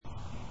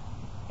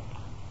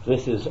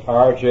This is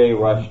R.J.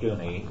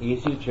 Rushdoony,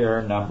 Easy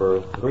Chair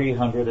number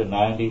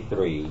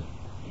 393,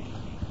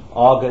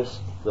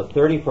 August the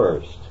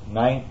 31st,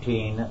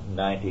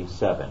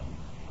 1997.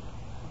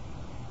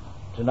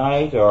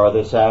 Tonight, or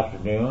this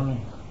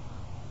afternoon,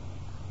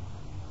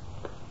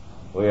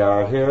 we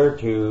are here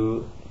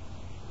to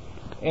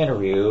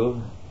interview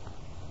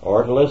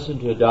or to listen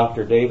to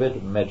Dr.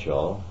 David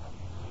Mitchell.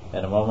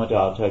 In a moment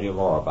I'll tell you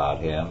more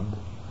about him.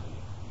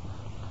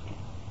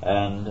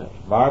 And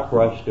Mark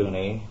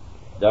Rushdoony,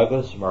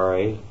 Douglas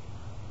Murray,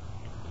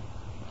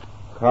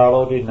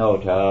 Carlo Di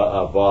Nota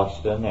of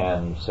Boston,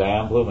 and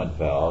Sam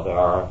Blumenfeld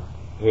are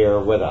here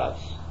with us.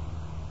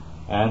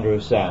 Andrew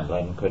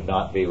Sandlin could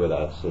not be with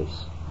us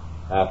this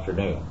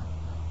afternoon.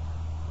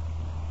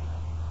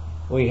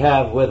 We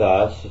have with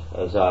us,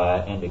 as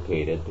I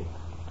indicated,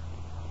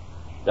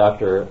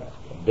 Dr.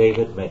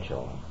 David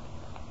Mitchell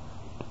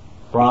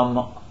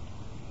from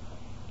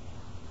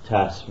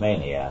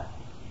Tasmania,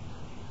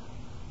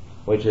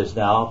 which is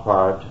now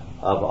part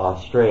of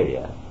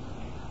Australia.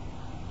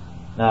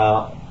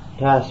 Now,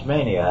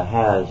 Tasmania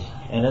has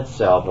in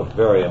itself a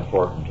very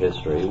important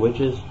history,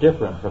 which is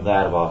different from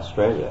that of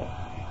Australia.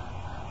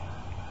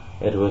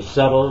 It was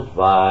settled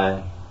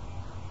by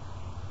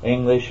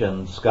English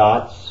and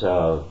Scots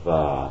of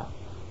a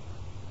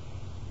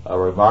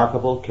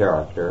remarkable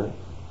character.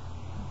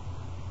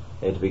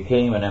 It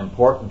became an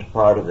important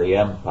part of the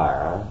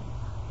empire.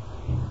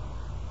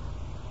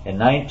 In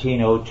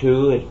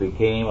 1902, it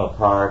became a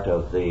part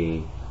of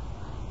the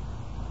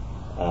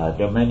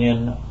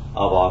Dominion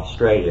of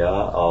Australia,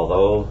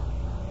 although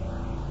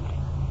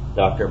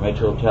Dr.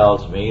 Mitchell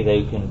tells me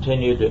they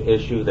continue to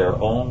issue their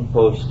own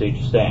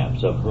postage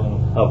stamps, of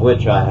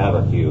which I have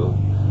a few,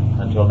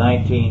 until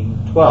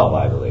 1912,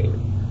 I believe.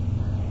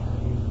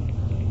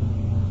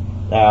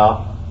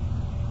 Now,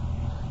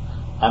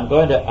 I'm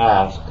going to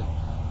ask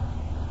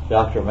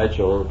Dr.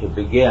 Mitchell to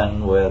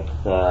begin with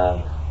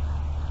an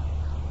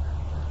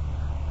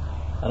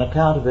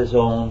account of his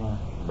own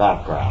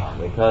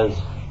background,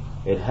 because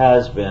it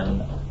has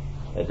been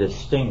a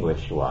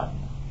distinguished one.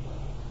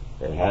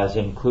 It has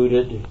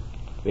included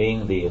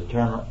being the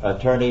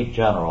Attorney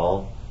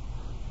General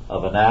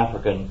of an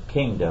African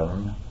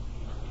kingdom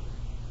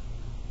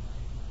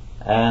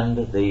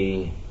and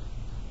the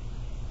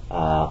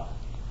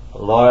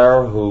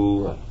lawyer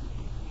who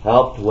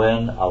helped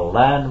win a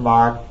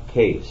landmark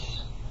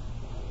case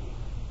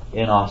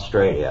in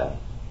Australia,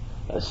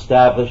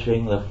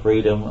 establishing the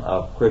freedom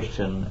of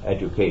Christian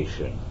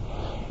education.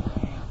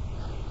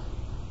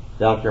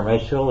 Dr.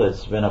 Mitchell,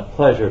 it's been a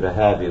pleasure to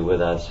have you with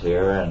us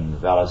here in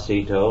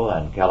Vallecito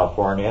and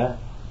California.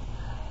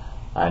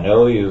 I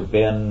know you've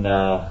been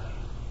all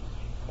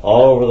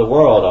over the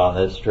world on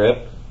this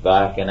trip,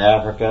 back in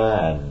Africa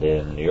and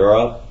in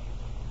Europe,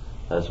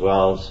 as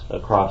well as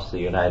across the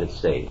United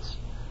States.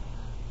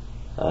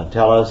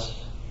 Tell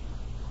us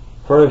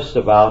first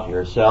about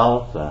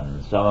yourself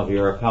and some of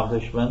your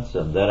accomplishments,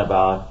 and then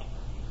about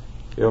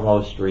your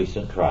most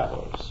recent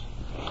travels.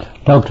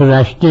 Dr.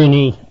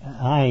 Rushdoony,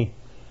 I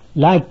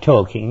like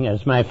talking,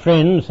 as my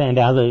friends and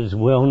others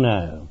will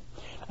know.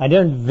 I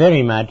don't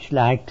very much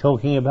like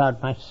talking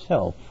about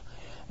myself,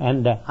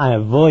 and I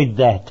avoid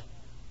that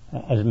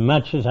as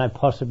much as I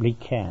possibly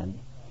can.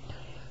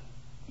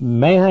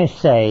 May I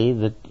say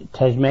that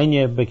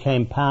Tasmania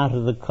became part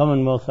of the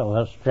Commonwealth of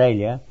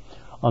Australia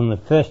on the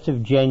 1st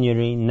of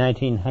January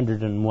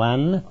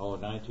 1901. Oh,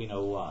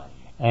 1901.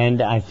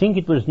 And I think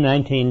it was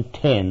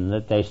 1910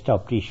 that they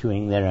stopped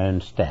issuing their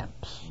own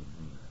stamps.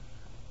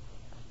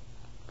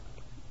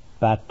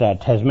 But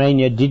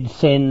Tasmania did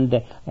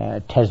send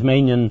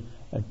Tasmanian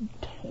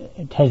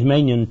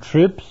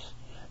troops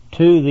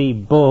to the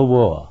Boer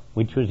War,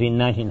 which was in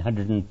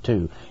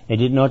 1902. They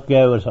did not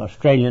go as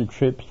Australian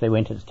troops, they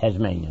went as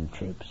Tasmanian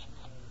troops.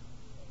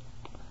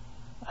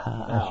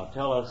 Now,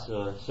 tell us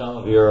some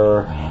of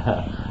your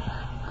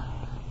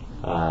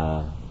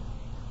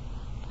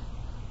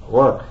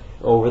work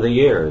over the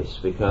years,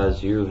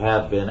 because you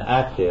have been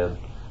active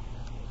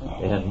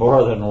in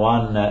more than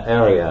one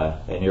area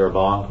in your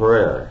long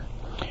career.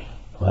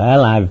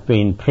 Well, I've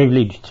been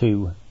privileged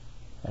to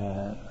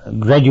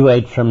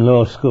graduate from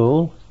law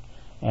school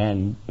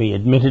and be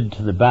admitted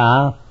to the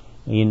bar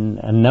in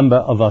a number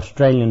of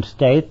Australian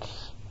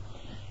states,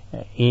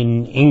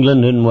 in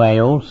England and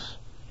Wales,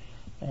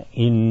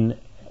 in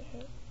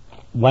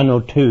one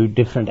or two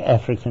different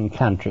African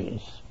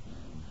countries.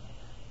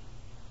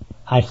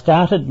 I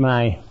started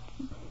my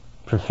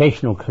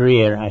professional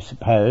career, I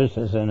suppose,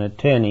 as an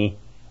attorney,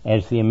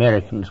 as the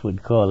Americans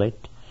would call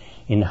it,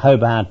 in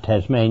Hobart,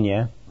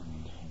 Tasmania,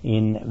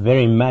 in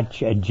very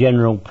much a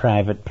general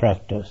private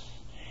practice,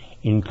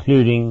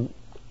 including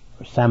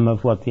some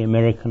of what the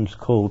Americans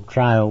call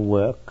trial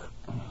work.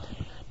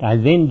 I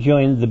then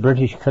joined the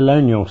British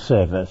Colonial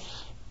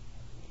Service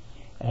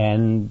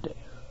and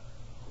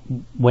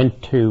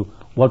went to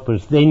what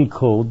was then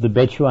called the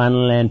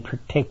Bechuanaland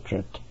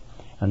Protectorate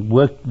and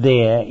worked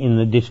there in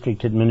the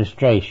district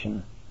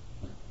administration.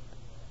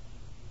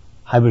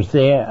 I was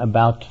there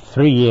about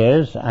 3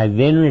 years. I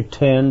then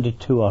returned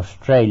to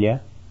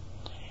Australia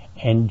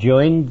and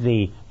joined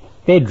the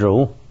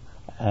federal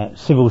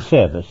civil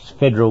service,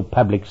 federal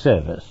public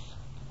service.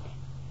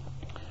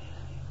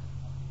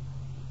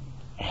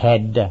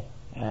 Had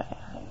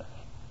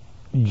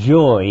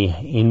joy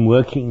in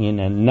working in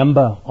a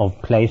number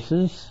of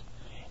places,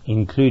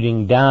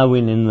 including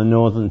Darwin in the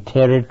Northern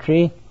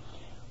Territory,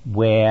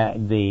 where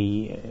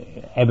the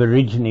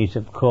Aborigines,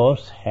 of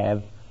course,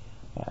 have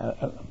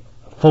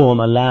form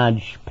a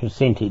large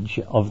percentage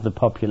of the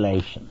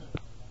population.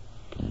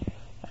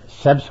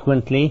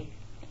 Subsequently,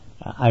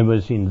 I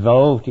was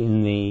involved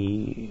in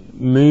the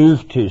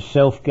move to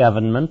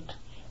self-government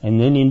and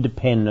then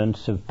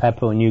independence of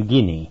Papua New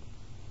Guinea.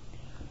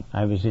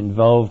 I was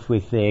involved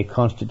with their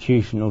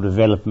constitutional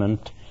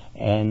development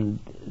and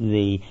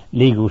the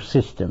legal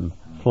system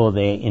for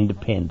their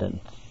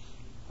independence.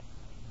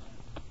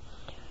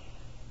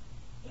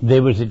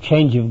 There was a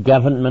change of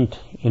government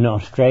in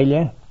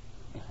Australia,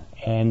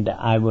 and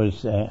I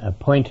was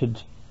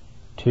appointed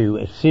to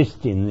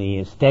assist in the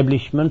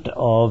establishment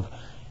of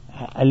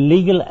a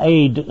legal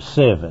aid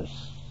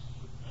service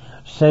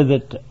so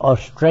that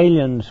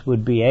Australians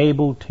would be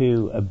able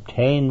to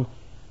obtain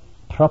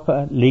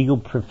proper legal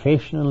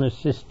professional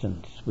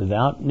assistance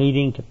without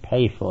needing to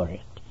pay for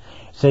it,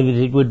 so that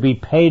it would be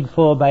paid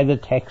for by the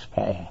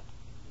taxpayer.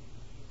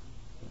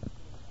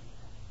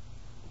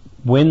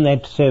 When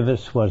that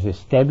service was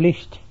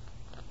established,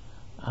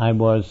 I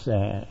was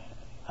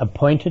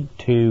appointed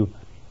to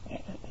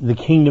the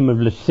Kingdom of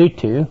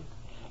Lesotho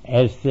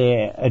as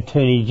their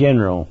Attorney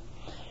General.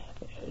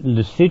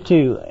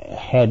 Lesotho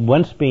had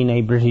once been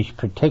a British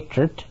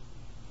protectorate.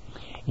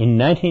 In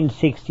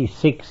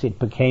 1966 it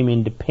became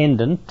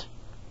independent.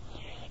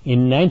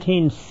 In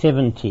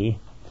 1970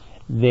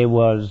 there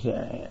was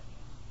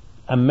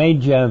a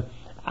major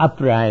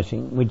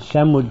uprising, which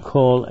some would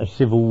call a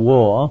civil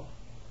war,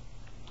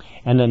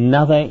 and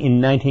another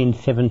in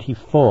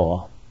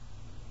 1974.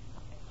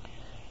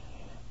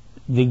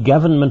 The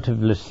government of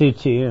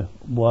Lesotho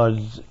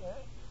was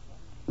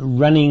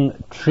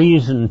running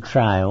treason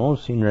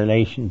trials in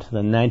relation to the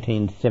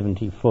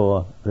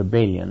 1974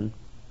 rebellion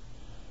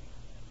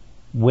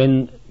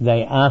when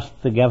they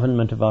asked the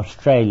government of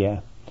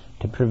Australia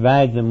to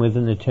provide them with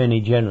an Attorney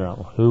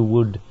General who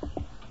would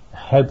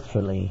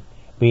hopefully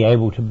be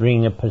able to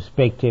bring a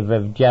perspective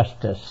of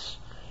justice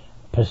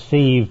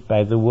perceived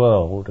by the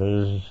world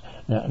as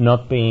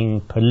not being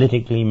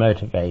politically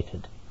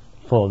motivated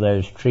for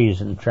those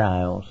treason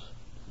trials.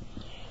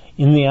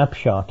 In the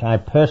upshot, I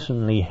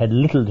personally had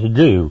little to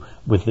do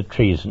with the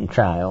treason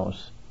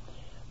trials,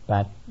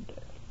 but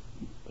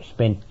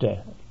spent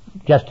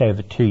just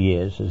over 2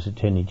 years as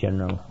Attorney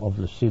General of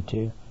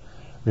Lesotho,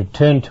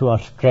 returned to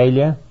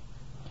Australia,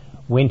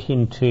 went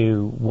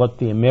into what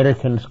the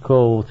Americans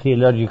call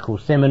theological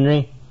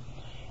seminary,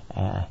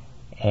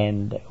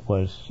 and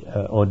was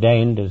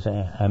ordained as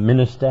a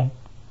minister.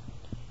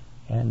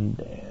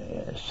 And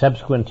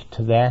subsequent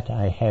to that,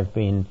 I have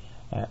been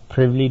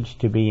privileged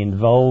to be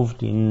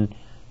involved in,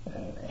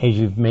 as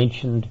you've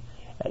mentioned,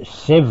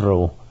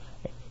 several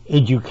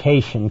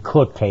education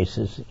court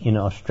cases in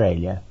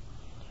Australia,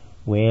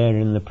 where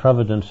in the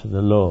providence of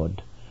the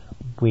Lord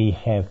we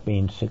have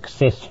been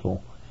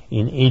successful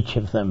in each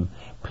of them.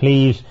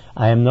 Please,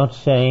 I am not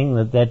saying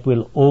that that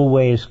will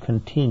always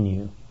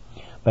continue,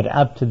 but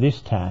up to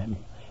this time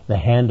the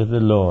hand of the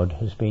Lord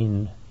has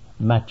been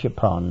much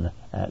upon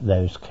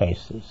those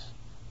cases.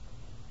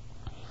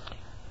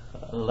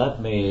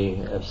 Let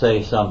me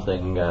say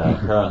something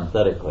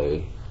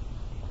parenthetically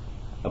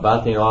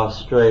about the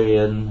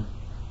Australian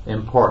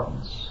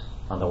importance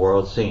on the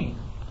world scene.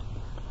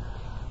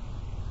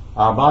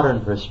 Our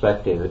modern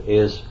perspective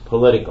is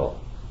political,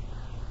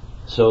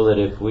 so that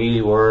if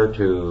we were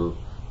to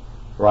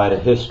write a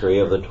history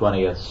of the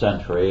 20th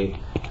century,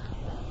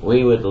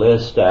 we would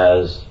list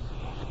as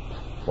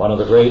one of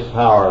the great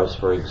powers,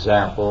 for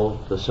example,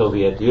 the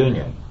Soviet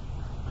Union.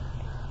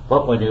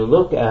 But when you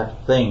look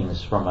at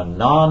things from a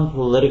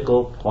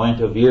non-political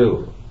point of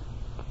view,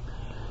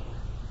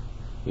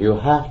 you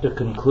have to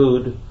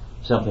conclude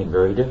something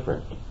very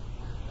different,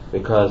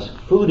 because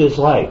food is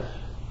life.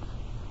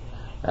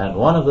 And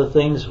one of the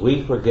things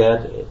we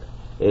forget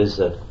is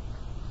that,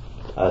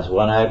 as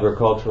one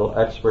agricultural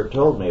expert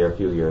told me a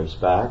few years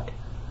back,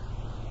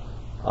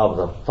 of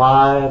the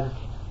five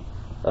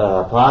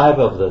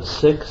of the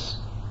six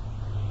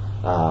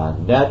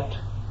net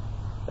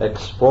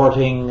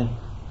exporting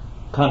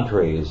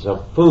countries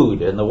of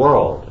food in the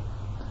world,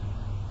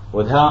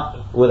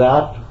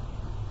 without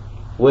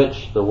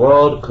which the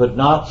world could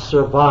not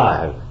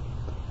survive,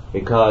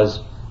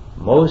 because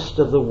most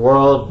of the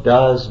world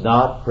does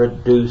not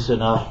produce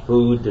enough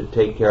food to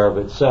take care of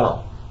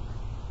itself.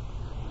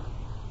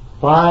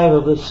 5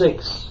 of the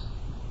 6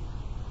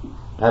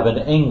 have an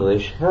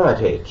English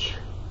heritage,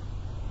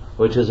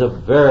 which is a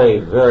very,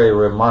 very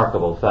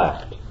remarkable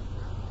fact.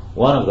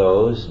 One of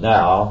those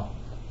now,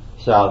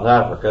 South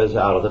Africa, is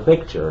out of the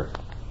picture.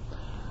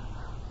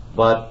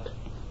 But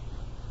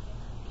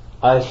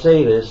I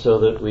say this so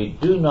that we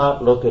do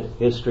not look at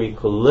history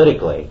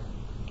politically.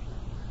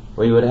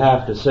 We would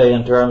have to say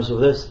in terms of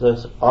this,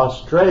 that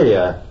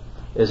Australia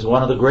is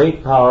one of the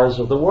great powers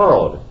of the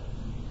world,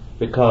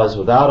 because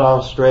without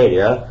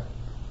Australia,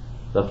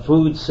 the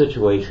food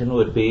situation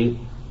would be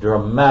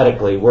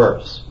dramatically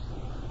worse.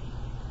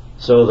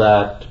 So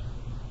that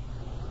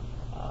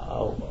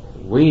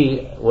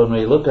when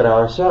we look at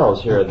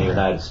ourselves here in the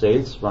United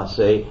States, must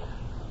say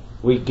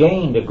we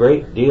gained a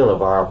great deal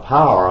of our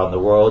power on the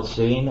world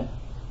scene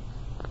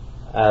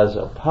as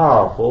a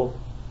powerful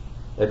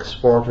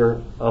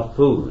exporter of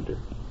food.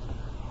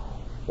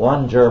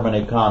 One German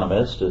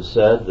economist has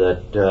said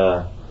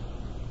that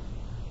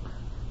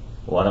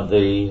one of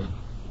the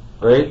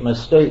great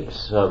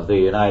mistakes of the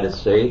United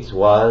States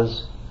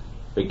was,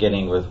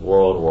 beginning with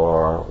World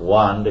War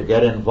I, to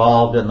get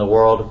involved in the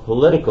world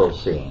political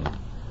scene,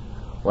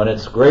 when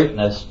its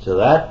greatness to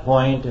that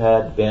point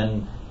had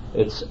been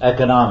its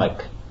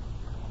economic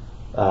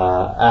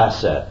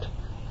asset.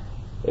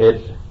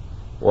 It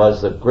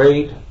was the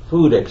great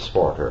food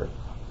exporter.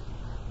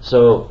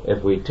 So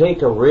if we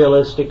take a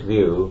realistic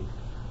view,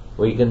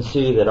 we can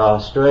see that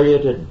Australia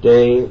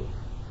today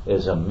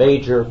is a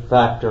major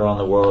factor on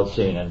the world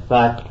scene. In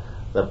fact,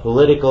 the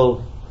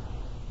political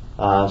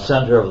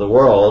center of the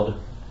world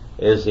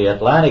is the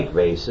Atlantic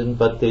Basin,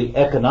 but the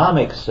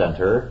economic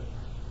center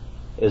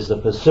is the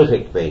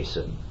Pacific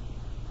Basin.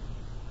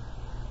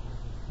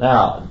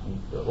 Now,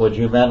 would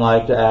you men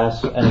like to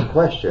ask any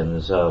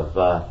questions of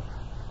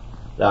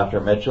Dr.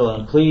 Mitchell?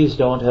 And please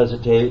don't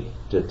hesitate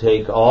to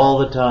take all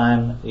the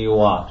time you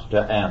want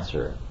to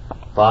answer.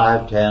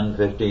 5, 10,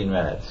 15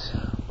 minutes.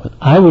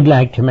 I would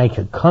like to make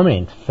a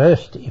comment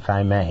first, if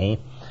I may,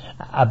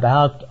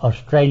 about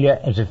Australia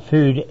as a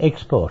food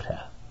exporter.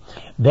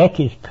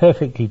 That is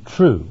perfectly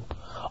true.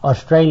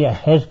 Australia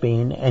has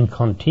been and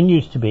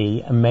continues to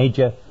be a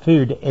major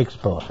food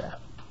exporter.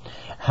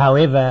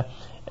 However,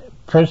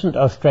 present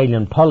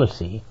Australian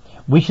policy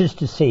wishes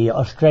to see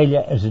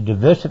Australia as a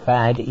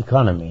diversified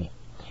economy,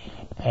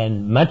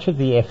 and much of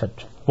the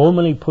effort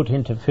formerly put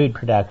into food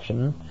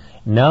production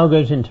now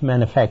goes into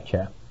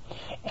manufacture.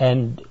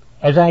 And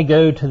as I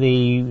go to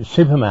the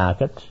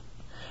supermarkets,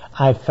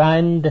 I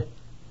find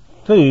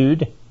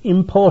food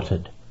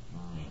imported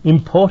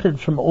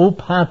from all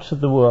parts of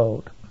the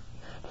world.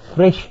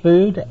 Fresh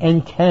food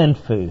and canned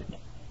food.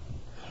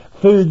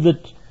 Food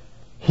that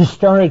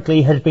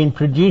historically has been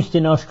produced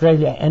in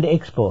Australia and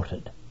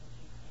exported.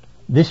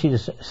 This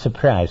is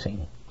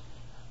surprising.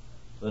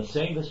 The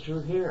same is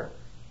true here.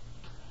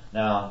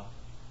 Now,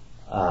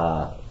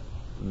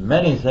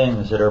 many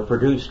things that are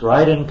produced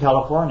right in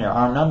California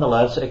are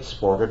nonetheless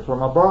exported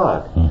from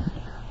abroad.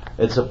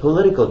 It's a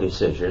political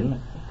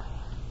decision.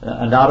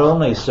 Not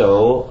only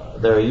so,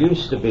 there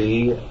used to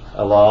be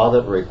a law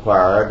that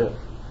required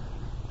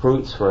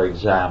fruits, for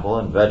example,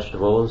 and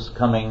vegetables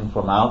coming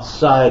from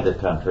outside the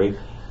country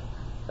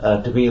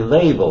to be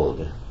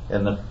labeled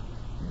in the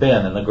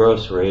bin in the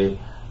grocery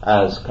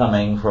as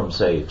coming from,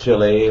 say,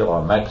 Chile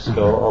or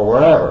Mexico or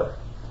wherever.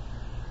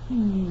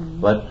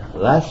 But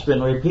that's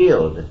been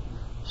repealed,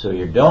 so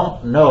you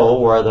don't know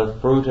where the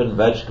fruit and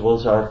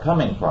vegetables are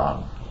coming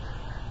from.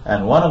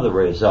 And one of the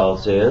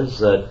results is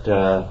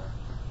that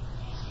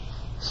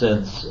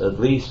since at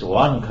least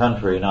one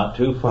country not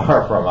too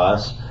far from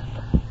us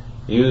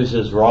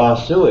uses raw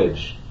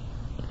sewage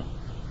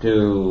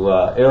to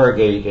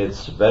irrigate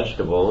its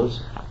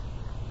vegetables,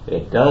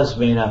 it does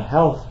mean a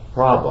health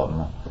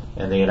problem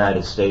in the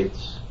United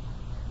States.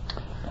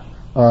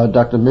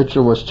 Dr.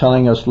 Mitchell was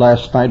telling us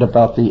last night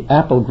about the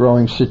apple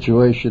growing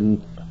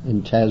situation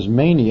in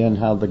Tasmania and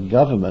how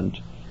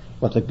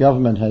what the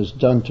government has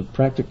done to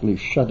practically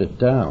shut it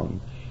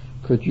down.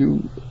 Could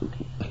you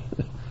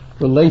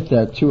relate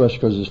that to us,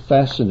 because it's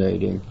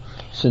fascinating,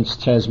 since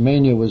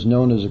Tasmania was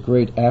known as a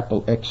great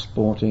apple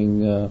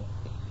exporting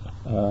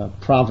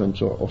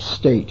province or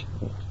state?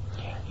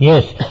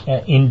 Yes,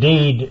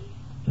 indeed,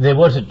 there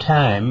was a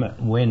time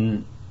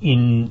when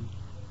in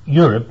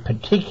Europe,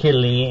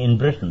 particularly in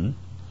Britain,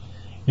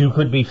 you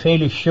could be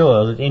fairly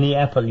sure that any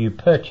apple you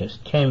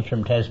purchased came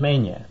from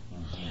Tasmania.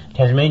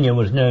 Tasmania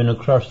was known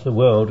across the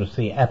world as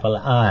the Apple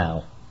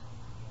Isle.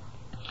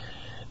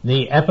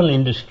 The apple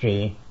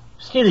industry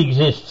still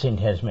exists in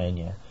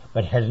Tasmania,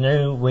 but has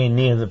nowhere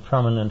near the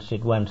prominence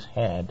it once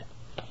had.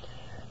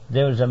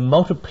 There was a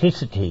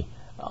multiplicity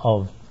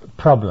of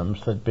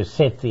problems that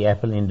beset the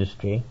apple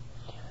industry.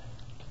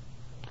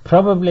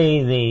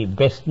 Probably the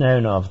best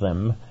known of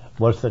them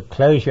was the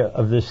closure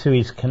of the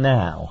Suez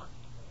Canal.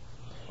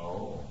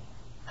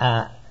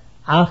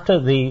 After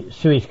the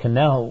Suez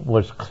Canal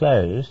was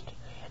closed,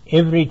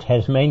 every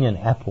Tasmanian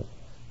apple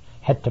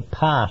had to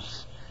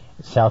pass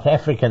South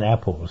African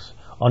apples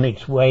on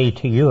its way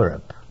to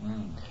Europe,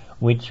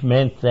 which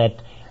meant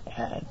that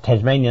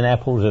Tasmanian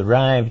apples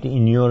arrived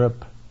in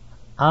Europe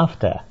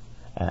after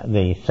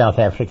the South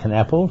African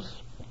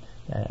apples,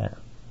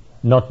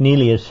 not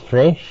nearly as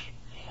fresh,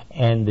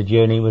 and the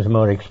journey was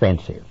more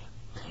expensive,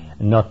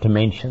 not to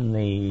mention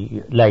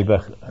the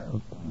labour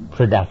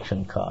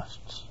production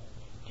costs.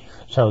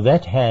 So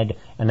that had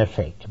an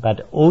effect,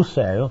 but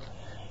also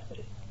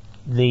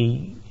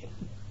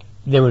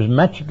there was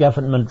much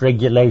government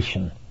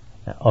regulation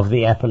of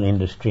the apple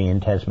industry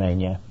in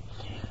Tasmania,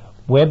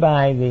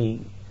 whereby the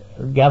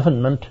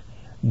government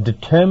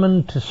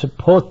determined to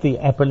support the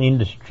apple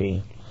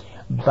industry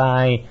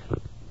by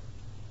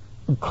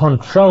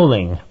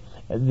controlling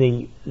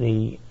the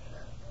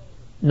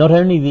not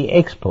only the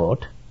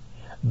export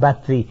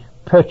but the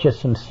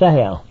purchase and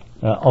sale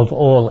of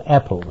all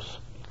apples.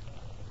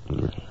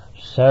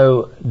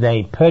 So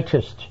they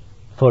purchased,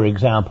 for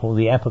example,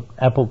 the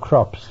apple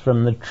crops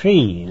from the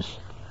trees.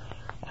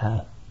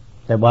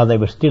 That while they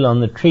were still on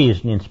the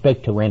trees, an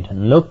inspector went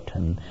and looked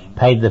and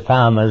paid the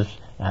farmers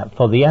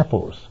for the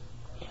apples.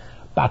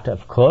 But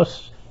of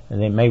course,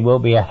 there may well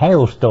be a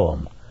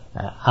hailstorm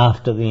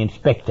after the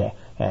inspector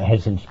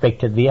has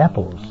inspected the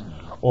apples,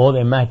 or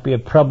there might be a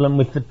problem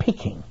with the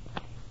picking,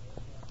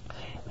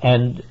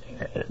 and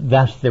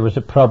thus there was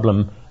a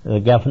problem, the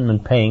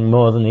government paying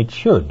more than it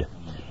should.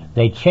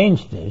 They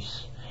changed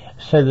this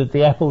so that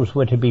the apples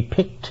were to be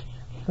picked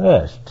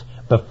first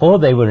before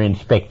they were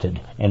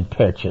inspected and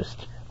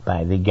purchased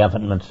by the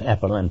government's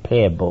Apple and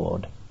Pear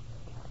Board.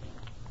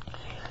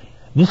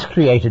 This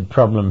created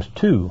problems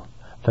too,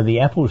 for the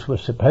apples were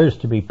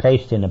supposed to be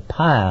placed in a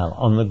pile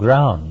on the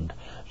ground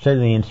so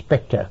the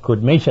inspector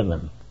could measure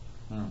them.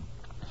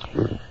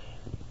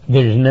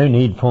 There is no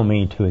need for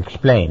me to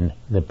explain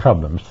the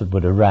problems that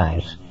would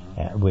arise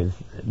with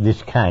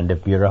this kind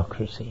of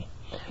bureaucracy.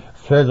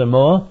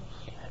 Furthermore,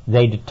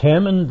 they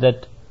determined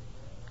that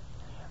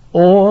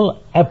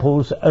all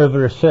apples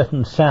over a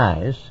certain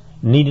size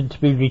needed to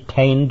be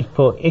retained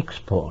for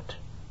export.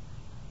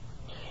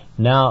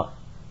 Now,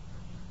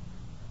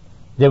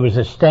 there was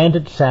a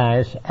standard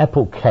size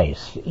apple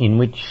case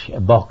a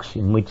box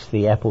in which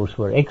the apples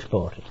were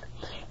exported.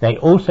 They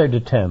also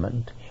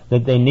determined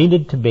that there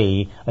needed to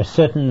be a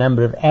certain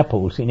number of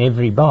apples in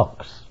every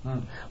box.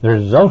 The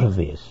result of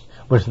this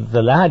was that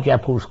the large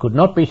apples could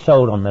not be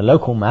sold on the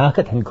local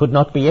market and could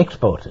not be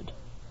exported.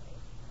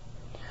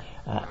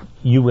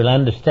 You will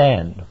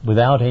understand,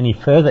 without any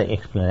further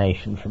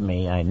explanation from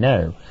me, I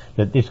know,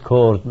 that this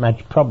caused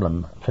much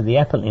problem for the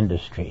apple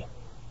industry.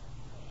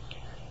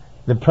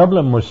 The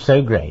problem was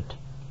so great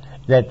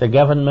that the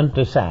government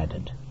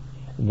decided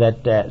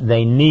that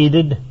they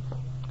needed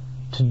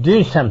to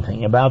do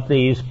something about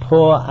these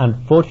poor,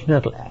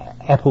 unfortunate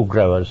apple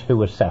growers who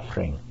were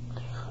suffering.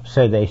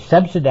 So they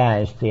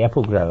subsidized the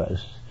apple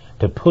growers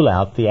to pull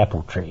out the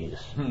apple trees.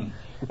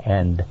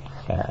 And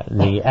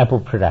the apple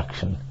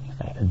production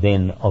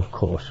then, of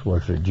course,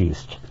 was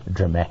reduced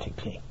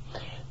dramatically.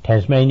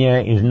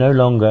 Tasmania is no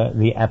longer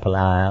the Apple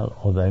Isle,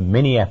 although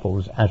many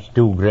apples are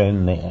still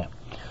grown there.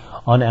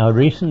 On our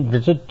recent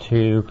visit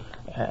to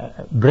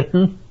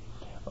Britain,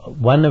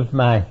 one of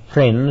my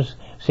friends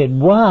said,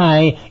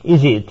 "Why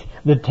is it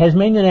that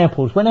Tasmanian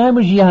apples, when I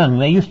was young,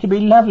 they used to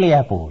be lovely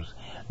apples.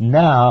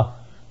 Now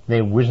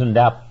they're wizened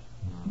up,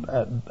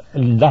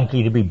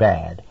 likely to be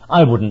bad.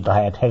 I wouldn't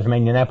buy a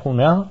Tasmanian apple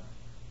now."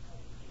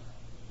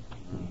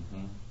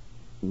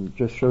 It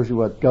just shows you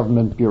what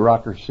government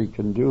bureaucracy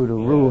can do to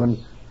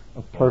ruin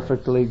a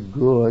perfectly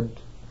good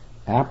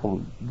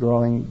apple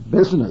growing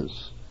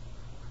business.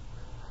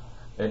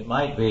 It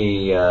might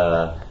be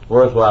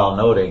worthwhile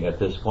noting at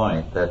this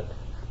point that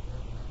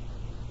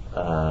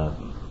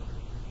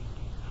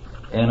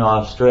in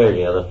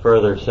Australia, the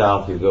further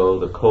south you go,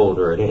 the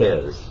colder it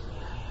is,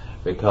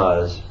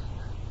 because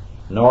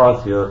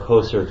north you're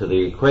closer to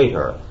the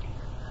equator,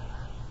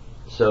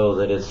 so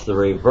that it's the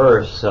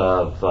reverse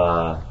of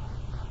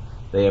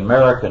the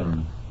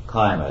American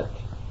climate.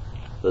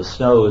 The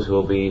snows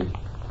will be in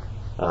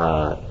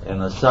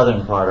the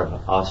southern part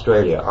of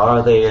Australia.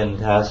 Are they in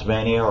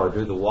Tasmania, or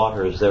do the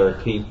waters there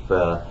keep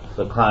the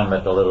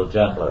climate a little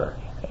gentler?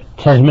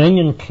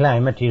 Tasmanian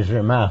climate is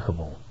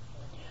remarkable.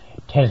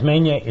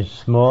 Tasmania is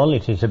small.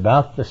 It is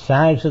about the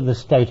size of the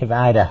state of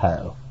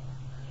Idaho.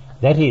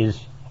 That is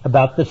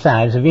about the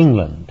size of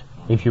England,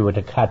 if you were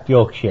to cut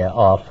Yorkshire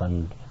off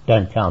and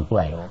don't count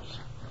Wales.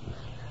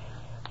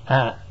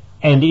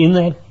 And in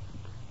that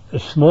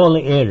small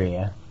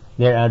area,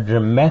 there are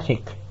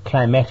dramatic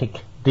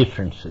climatic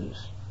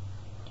differences.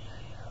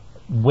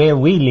 Where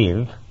we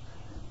live,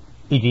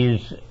 it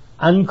is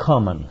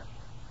uncommon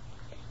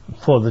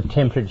for the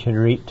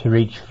temperature to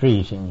reach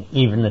freezing,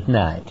 even at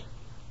night,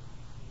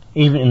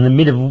 even in the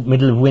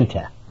middle of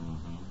winter.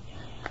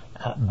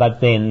 But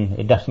then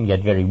it doesn't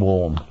get very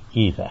warm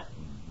either.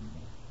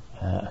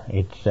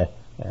 It's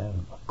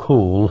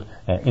cool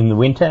in the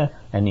winter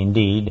and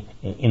indeed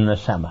in the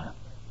summer.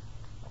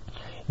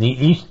 The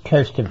east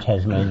coast of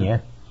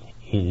Tasmania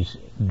is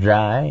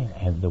dry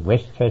and the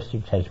west coast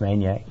of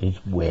Tasmania is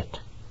wet.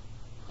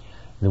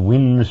 The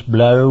winds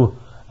blow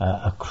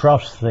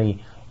across the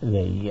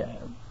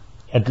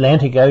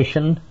Atlantic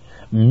Ocean,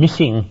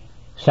 missing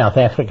South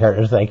Africa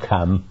as they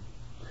come,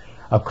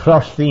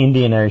 across the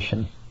Indian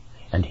Ocean,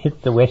 and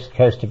hit the west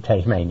coast of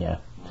Tasmania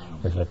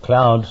with the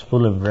clouds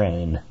full of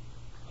rain.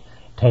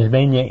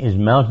 Tasmania is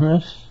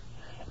mountainous.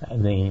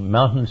 The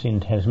mountains in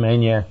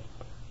Tasmania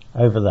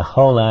over the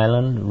whole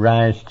island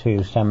rise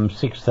to some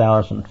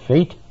 6,000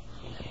 feet,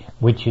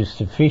 which is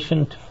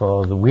sufficient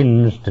for the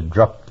winds to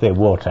drop their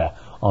water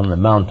on the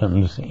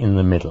mountains in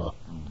the middle.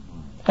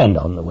 and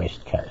on the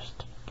west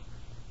coast,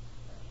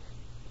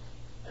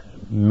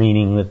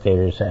 meaning that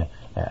there is a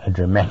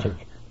dramatic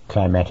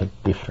climatic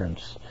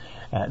difference.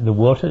 The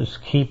waters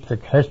keep the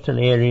coastal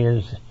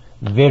areas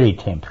very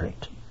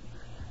temperate.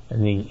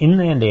 The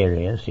inland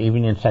areas,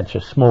 even in such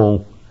a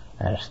small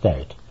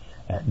state,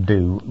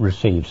 do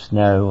receive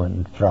snow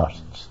and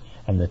frosts,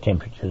 and the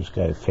temperatures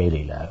go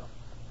fairly low.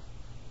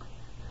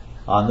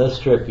 On this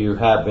trip you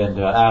have been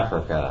to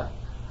Africa.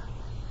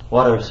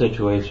 What are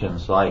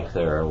situations like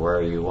there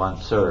where you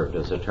once served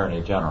as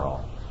Attorney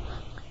General?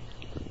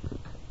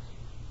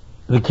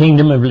 The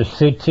Kingdom of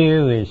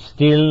Lesotho is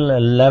still a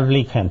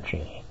lovely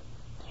country.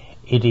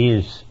 It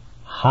is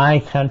high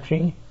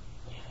country.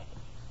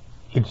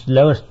 Its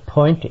lowest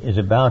point is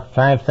about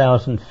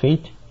 5,000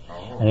 feet,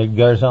 and it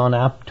goes on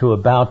up to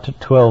about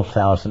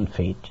 12,000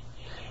 feet.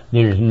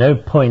 There is no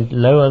point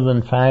lower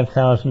than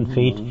 5,000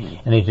 feet,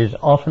 and it is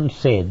often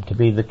said to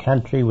be the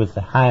country with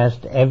the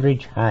highest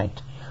average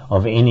height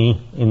of any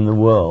in the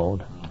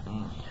world.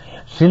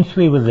 Since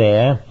we were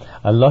there,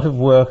 a lot of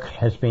work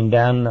has been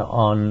done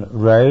on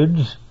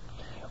roads.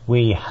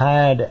 We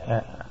hired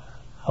a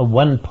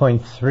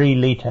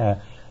 1.3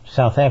 litre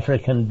South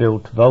African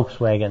built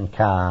Volkswagen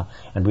car,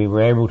 and we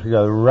were able to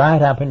go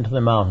right up into the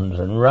mountains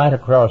and right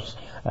across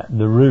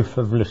the roof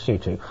of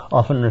Lesotho,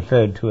 often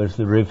referred to as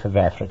the roof of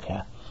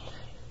Africa.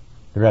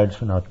 The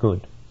roads were not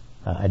good.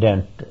 I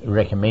don't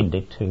recommend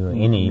it to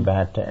any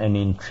but an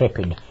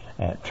intrepid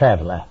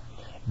traveller.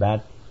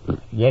 But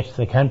yes,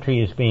 the country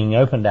is being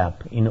opened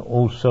up in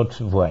all sorts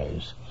of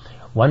ways.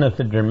 One of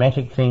the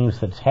dramatic things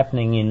that's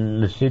happening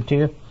in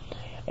Lesotho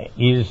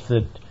is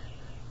that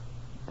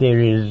there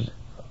is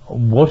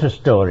water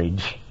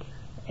storage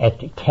at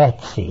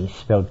Katse,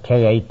 spelled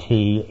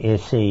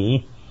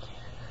K-A-T-S-E,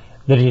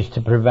 that is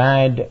to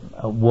provide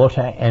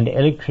water and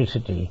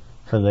electricity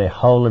for the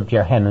whole of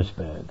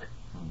Johannesburg.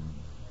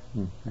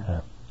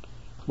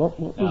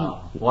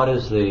 What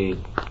is the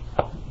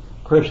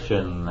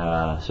Christian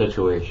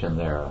situation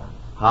there?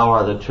 How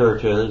are the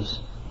churches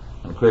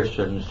and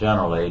Christians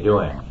generally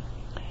doing?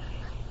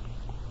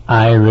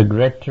 I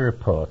regret to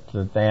report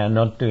that they are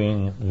not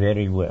doing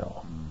very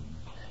well.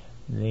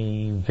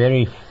 The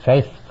very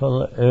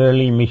faithful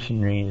early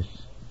missionaries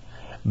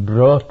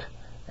brought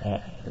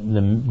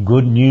the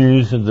good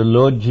news of the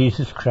Lord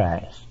Jesus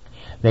Christ.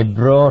 They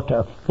brought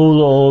a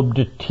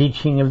full-orbed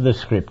teaching of the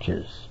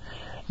Scriptures.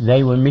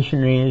 They were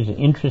missionaries,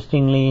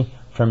 interestingly,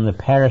 from the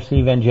Paris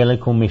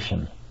Evangelical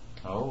Mission.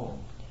 Oh.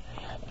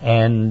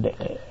 And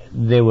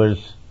there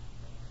was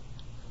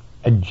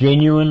a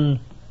genuine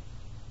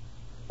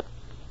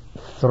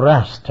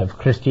thrust of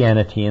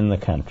Christianity in the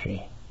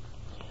country.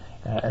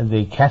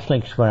 The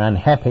Catholics were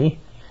unhappy,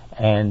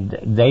 and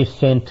they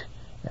sent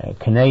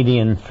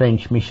Canadian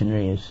French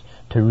missionaries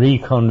to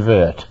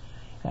reconvert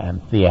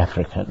the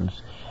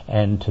Africans.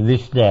 And to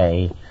this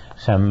day,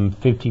 some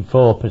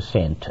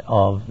 54%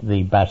 of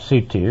the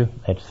Basotho,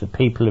 that's the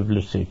people of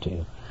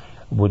Lesotho,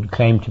 would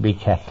claim to be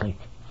Catholic,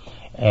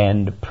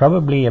 and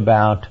probably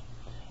about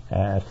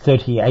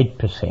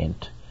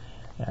 38%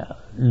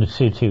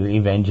 Lesotho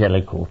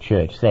Evangelical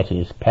Church, that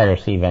is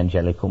Paris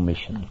Evangelical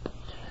Mission.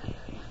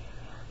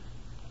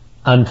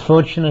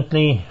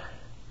 Unfortunately,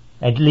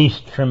 at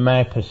least from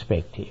my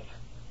perspective,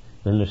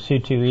 the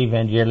Lesotho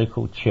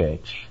Evangelical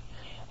Church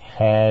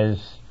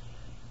has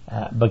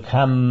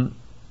become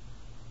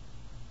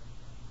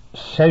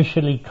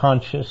socially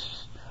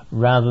conscious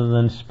rather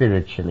than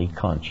spiritually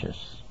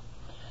conscious.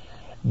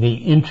 The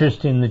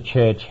interest in the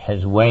church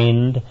has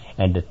waned,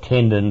 and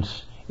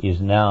attendance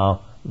is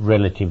now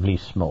relatively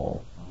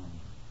small.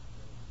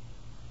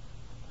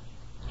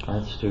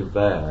 That's too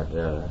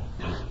bad.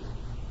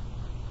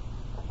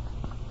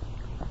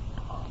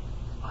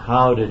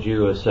 How did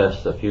you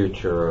assess the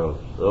future of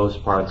those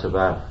parts of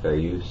Africa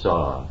you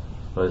saw?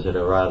 Was it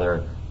a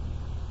rather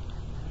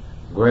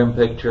grim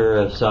picture,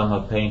 as some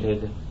have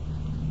painted?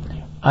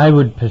 I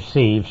would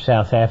perceive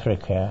South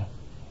Africa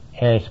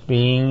as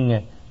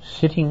being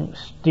sitting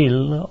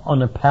still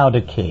on a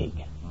powder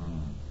keg.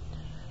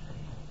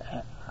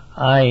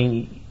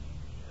 I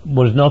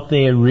was not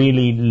there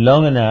really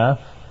long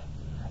enough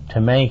to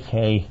make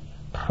a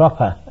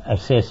proper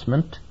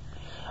assessment.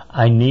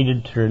 I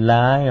needed to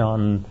rely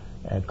on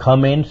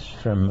comments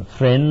from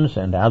friends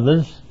and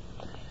others,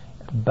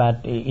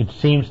 but it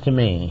seems to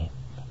me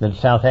that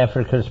South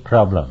Africa's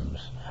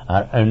problems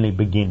are only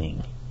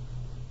beginning.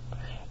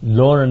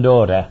 Law and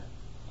order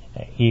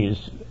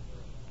is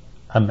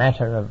a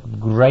matter of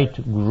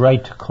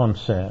great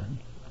concern.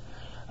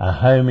 A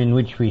home in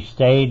which we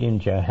stayed in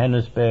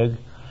Johannesburg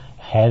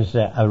has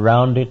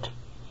around it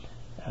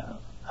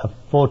a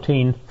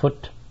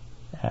 14-foot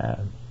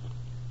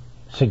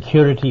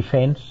security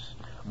fence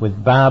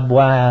with barbed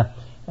wire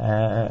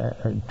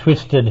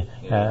twisted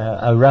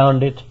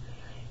around it,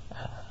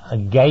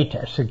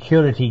 a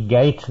security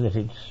gate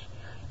that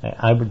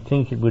I would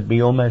think it would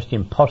be almost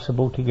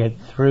impossible to get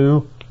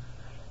through,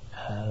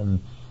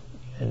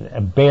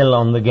 a bell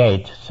on the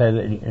gate, so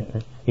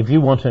that if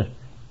you want to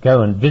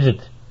go and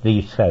visit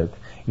these folk,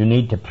 you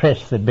need to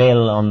press the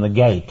bell on the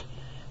gate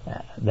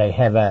They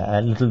have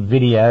a little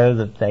video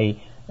that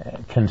they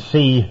can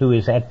see who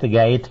is at the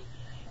gate,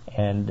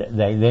 and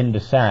they then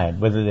decide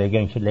whether they're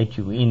going to let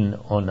you in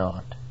or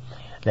not.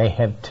 They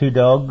have 2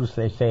 dogs.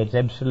 They say it's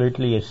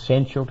absolutely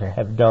essential to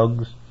have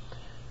dogs.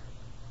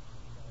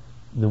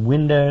 The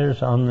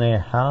windows on their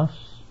house,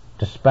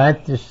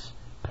 despite this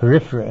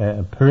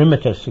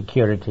perimeter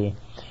security,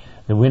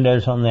 the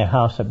windows on their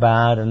house are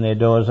barred and their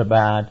doors are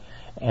barred,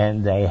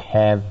 and they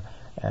have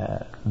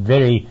a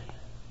very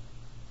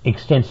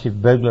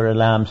extensive burglar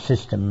alarm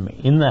system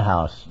in the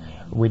house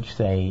which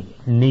they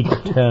need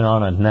to turn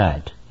on at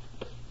night.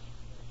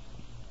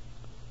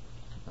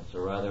 That's a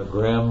rather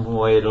grim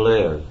way to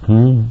live.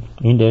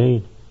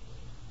 Indeed.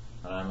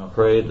 And I'm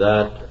afraid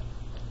that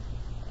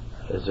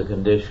is a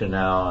condition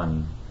now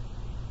in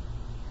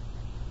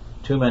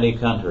too many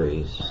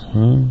countries,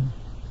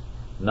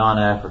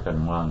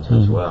 non-African ones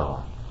as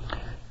well.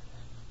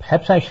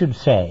 Perhaps I should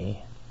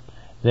say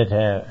that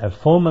a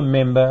former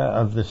member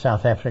of the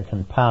South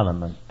African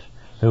Parliament,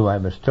 who I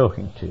was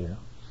talking to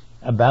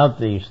about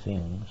these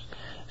things,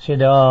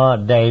 said, "Oh,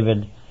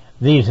 David,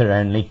 these are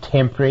only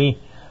temporary.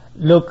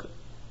 Look,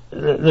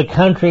 the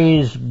country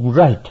is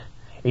great.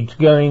 It's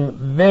going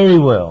very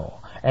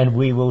well, and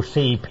we will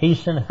see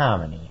peace and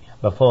harmony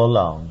before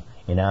long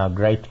in our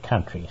great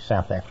country,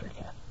 South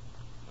Africa."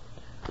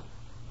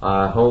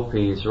 I hope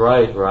he's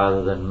right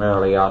rather than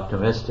merely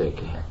optimistic.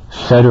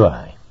 So do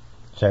I.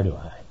 So do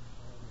I.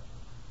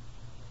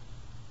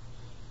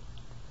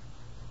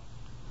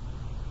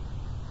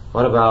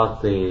 What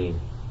about the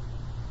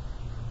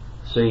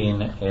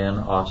scene in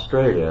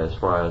Australia as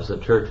far as the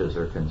churches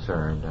are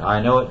concerned?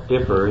 I know it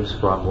differs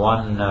from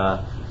one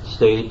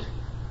state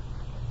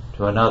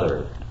to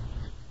another.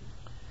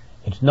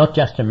 It's not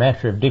just a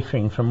matter of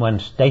differing from one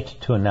state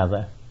to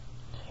another.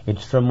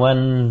 It's from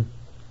one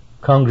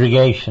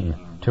congregation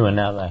to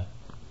another.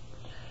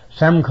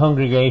 Some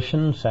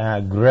congregations are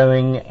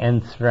growing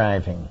and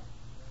thriving.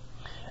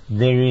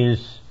 There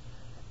is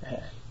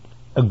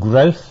a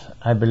growth,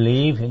 I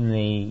believe, in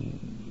the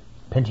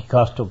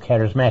Pentecostal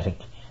charismatic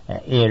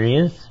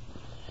areas,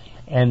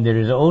 and there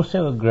is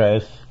also a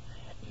growth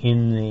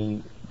in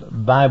the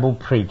Bible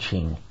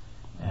preaching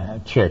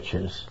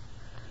churches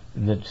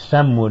that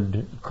some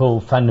would call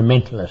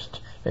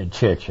fundamentalist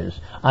churches.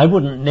 I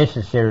wouldn't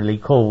necessarily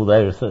call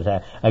those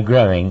that are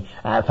growing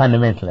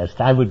fundamentalist.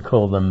 I would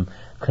call them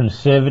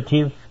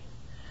conservative,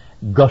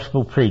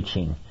 gospel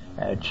preaching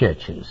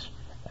churches.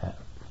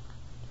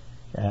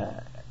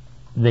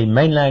 The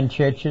mainline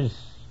churches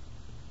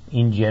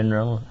in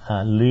general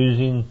are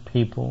losing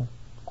people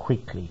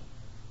quickly.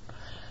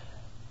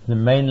 The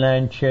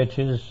mainline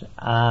churches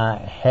are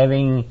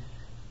having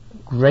a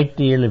great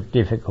deal of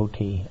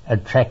difficulty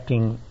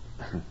attracting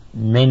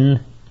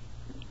men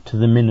to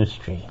the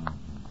ministry.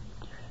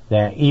 They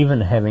are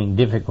even having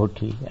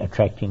difficulty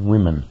attracting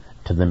women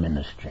to the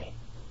ministry.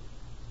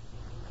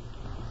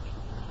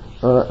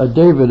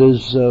 David,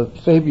 is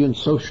Fabian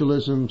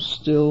socialism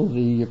still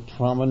the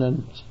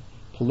prominent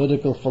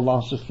political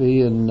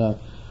philosophy in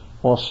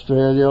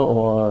Australia,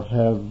 or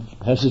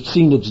has it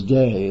seen its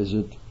day? Is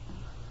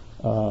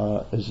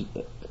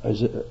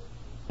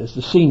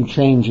the scene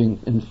changing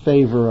in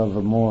favor of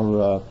a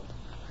more,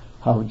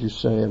 how would you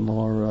say, a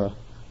more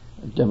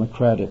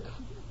democratic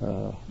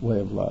way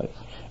of life?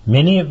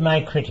 Many of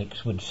my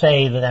critics would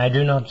say that I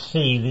do not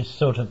see this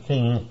sort of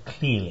thing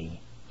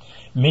clearly.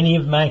 Many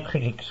of my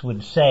critics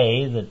would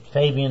say that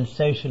Fabian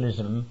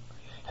socialism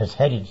has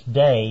had its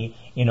day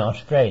in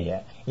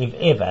Australia, if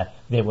ever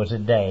there was a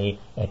day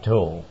at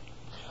all.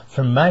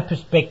 From my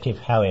perspective,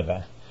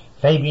 however,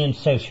 Fabian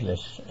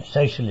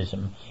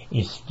socialism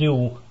is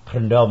still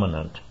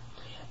predominant.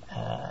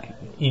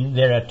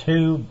 There are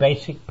 2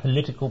 basic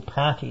political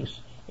parties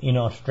in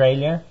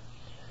Australia.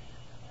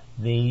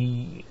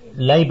 The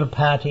Labour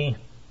Party,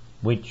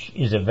 which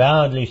is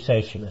avowedly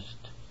socialist,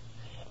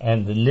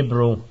 and the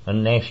Liberal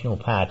and National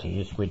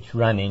parties, which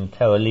run in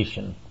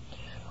coalition,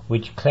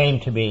 which claim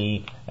to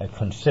be a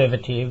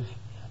conservative,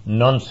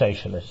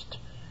 non-socialist,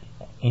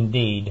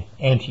 indeed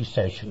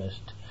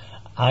anti-socialist.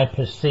 I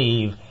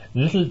perceive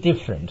little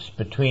difference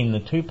between the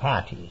 2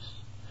 parties.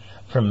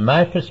 From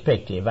my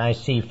perspective, I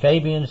see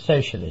Fabian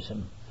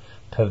socialism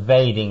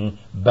pervading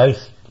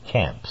both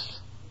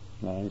camps.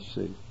 I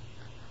see.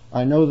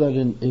 I know that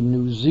in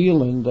New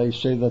Zealand they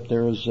say that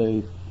there is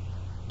a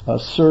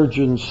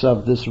surgence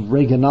of this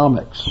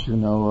Reaganomics,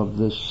 of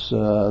this,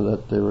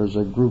 that there is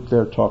a group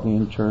there talking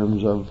in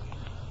terms of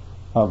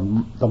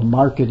the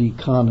market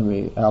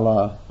economy, a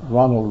la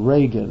Ronald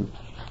Reagan.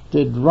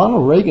 Did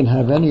Ronald Reagan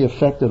have any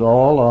effect at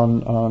all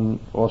on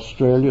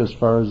Australia as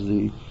far as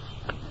the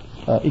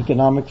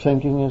economic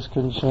thinking is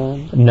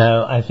concerned?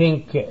 No, I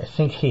think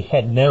he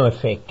had no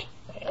effect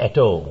at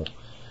all.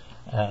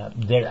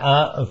 There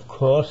are, of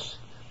course,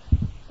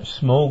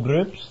 small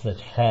groups that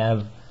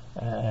have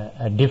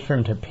a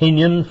different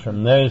opinion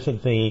from those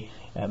of the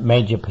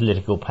major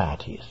political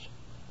parties.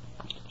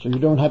 So you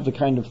don't have the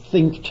kind of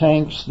think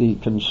tanks, the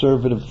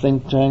conservative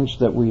think tanks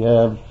that we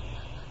have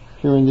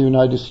here in the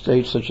United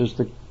States, such as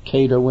the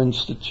Cato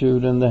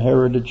Institute and the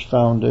Heritage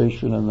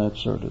Foundation and that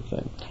sort of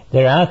thing?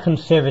 There are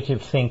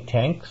conservative think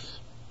tanks.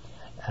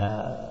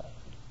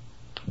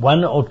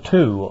 One or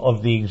two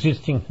of the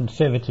existing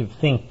conservative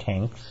think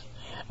tanks,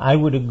 I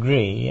would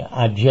agree,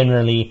 are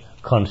generally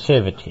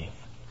conservative,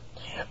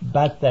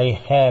 but they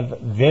have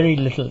very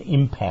little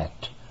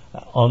impact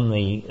on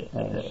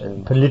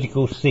the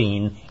political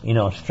scene in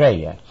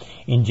Australia.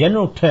 In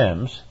general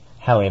terms,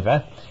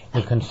 however,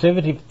 the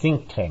conservative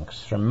think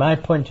tanks, from my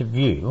point of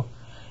view,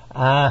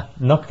 are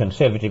not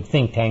conservative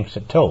think tanks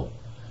at all,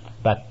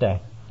 but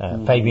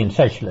Fabian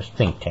socialist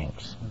think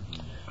tanks.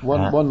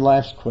 One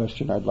last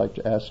question I'd like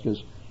to ask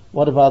is,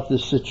 what about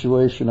this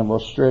situation of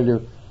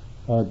Australia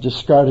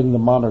discarding the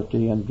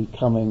monarchy and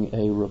becoming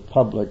a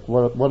republic?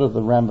 What are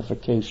the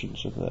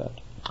ramifications of that?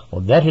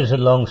 Well, that is a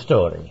long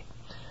story.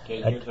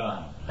 Take your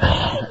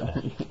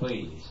time.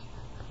 Please.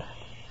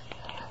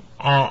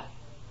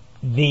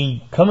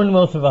 The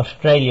Commonwealth of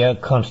Australia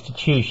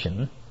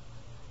Constitution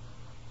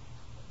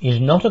is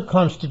not a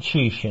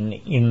constitution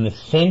in the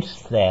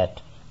sense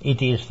that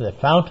it is the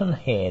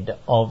fountainhead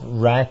of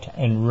right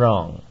and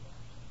wrong.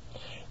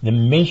 The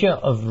measure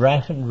of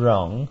right and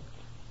wrong,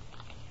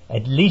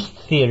 at least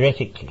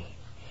theoretically,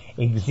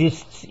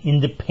 exists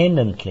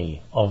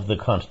independently of the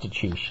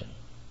Constitution.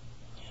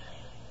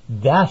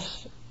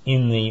 Thus,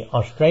 in the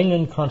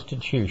Australian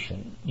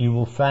Constitution, you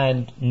will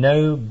find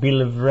no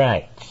Bill of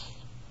Rights.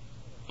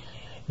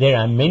 There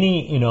are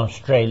many in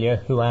Australia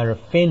who are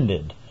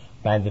offended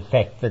by the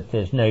fact that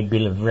there's no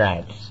Bill of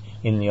Rights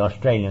in the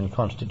Australian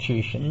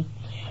Constitution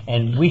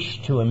and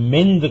wish to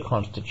amend the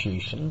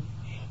Constitution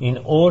in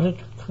order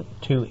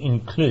to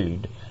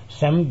include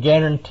some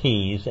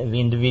guarantees of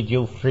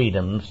individual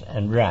freedoms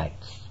and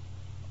rights.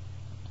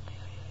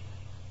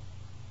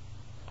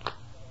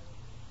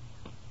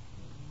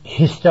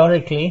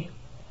 Historically,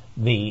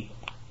 the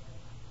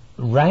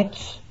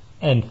rights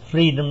and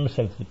freedoms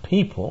of the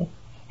people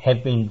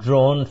have been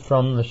drawn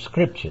from the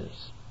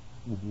Scriptures.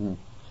 Mm-hmm.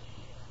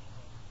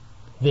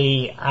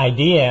 The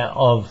idea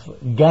of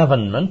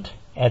government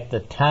at the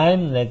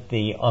time that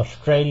the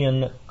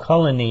Australian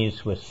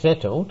colonies were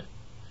settled,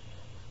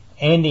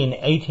 and in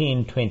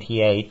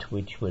 1828,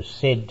 which was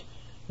said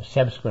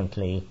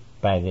subsequently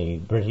by the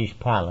British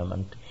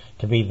Parliament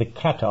to be the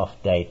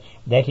cut-off date,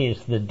 that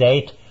is the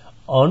date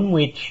on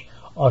which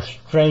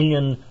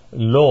Australian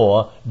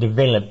law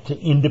developed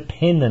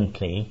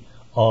independently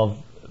of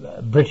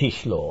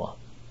British law.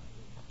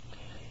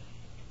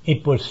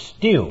 It was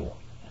still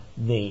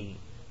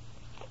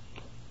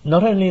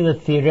not only the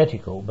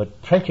theoretical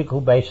but practical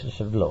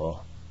basis of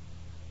law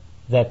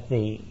that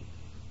the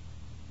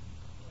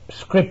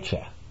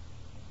Scripture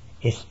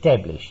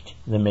established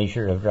the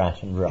measure of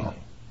right and wrong.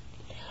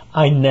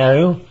 I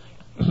know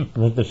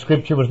that the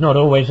Scripture was not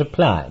always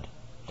applied,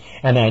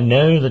 and I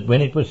know that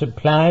when it was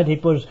applied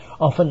it was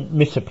often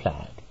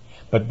misapplied,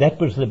 but that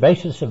was the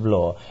basis of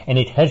law, and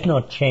it has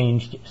not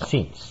changed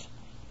since.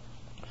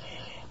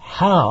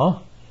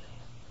 How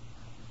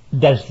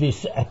does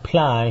this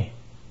apply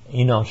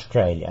in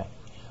Australia?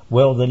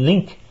 Well, the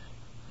link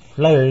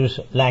flows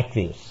like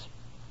this.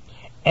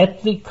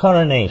 At the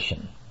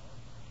coronation,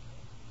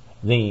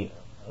 the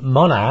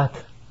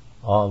monarch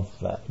of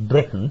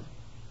Britain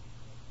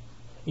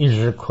is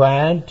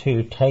required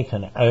to take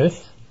an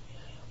oath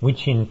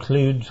which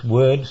includes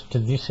words to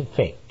this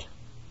effect: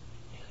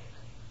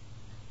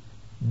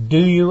 do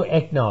you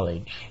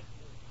acknowledge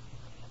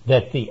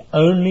that the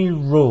only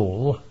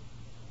rule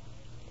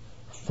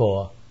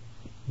for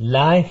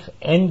life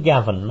and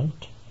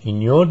government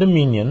in your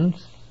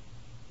dominions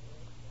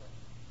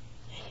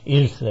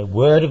is the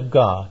Word of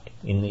God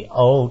in the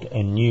Old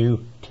and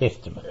New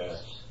Testaments?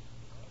 Yes.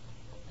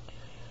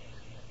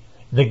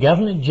 The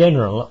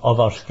Governor-General of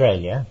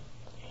Australia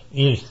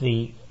is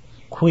the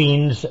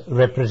Queen's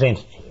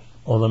representative,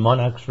 or the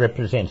monarch's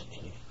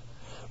representative,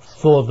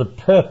 for the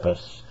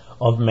purpose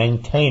of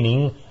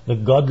maintaining the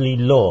godly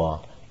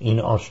law in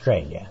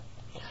Australia.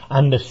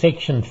 Under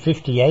Section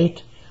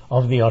 58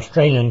 of the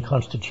Australian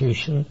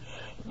Constitution,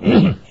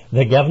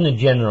 the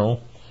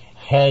Governor-General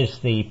has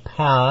the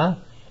power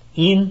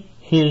in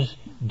his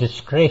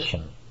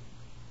discretion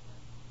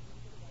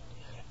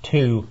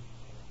to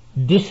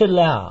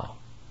disallow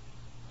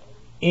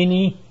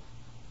any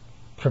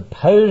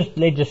proposed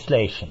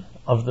legislation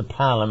of the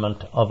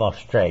Parliament of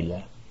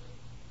Australia.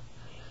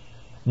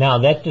 Now,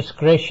 that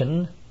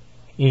discretion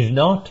is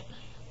not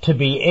to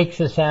be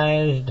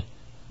exercised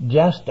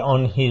just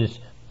on his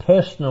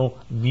personal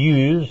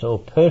views or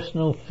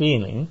personal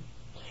feeling.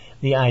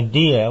 The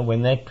idea,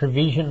 when that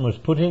provision was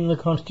put in the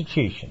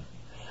Constitution,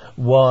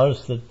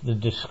 was that the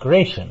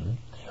discretion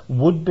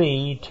would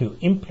be to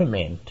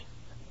implement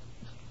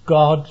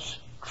God's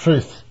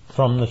truth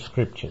from the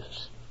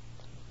Scriptures.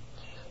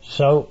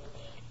 So,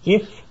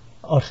 if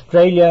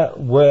Australia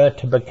were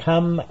to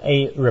become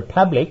a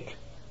republic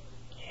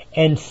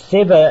and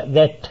sever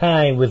that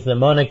tie with the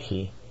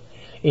monarchy,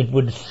 it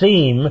would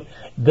seem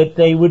that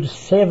they would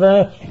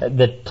sever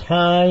the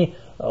tie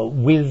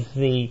with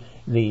the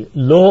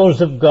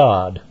laws of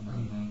God.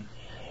 Mm-hmm.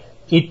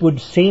 It would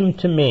seem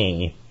to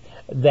me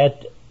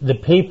that the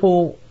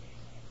people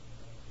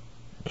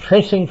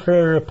pressing for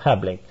a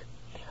republic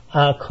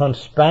are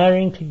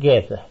conspiring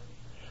together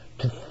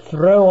to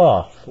throw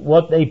off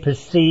what they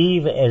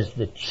perceive as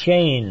the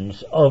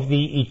chains of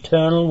the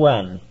Eternal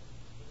One.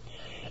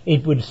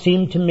 It would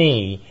seem to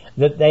me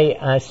that they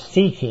are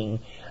seeking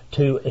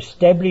to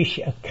establish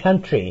a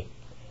country,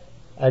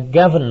 a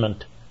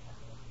government,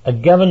 a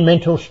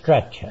governmental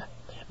structure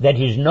that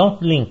is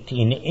not linked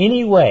in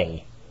any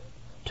way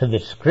to the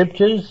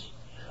Scriptures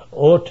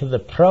or to the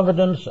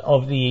providence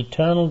of the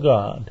eternal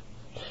God.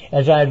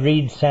 As I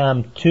read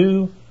Psalm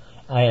 2,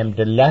 I am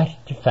delighted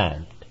to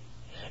find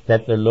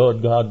that the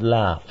Lord God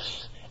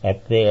laughs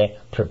at their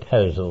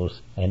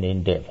proposals and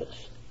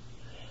endeavours.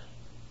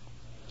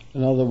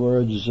 In other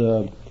words,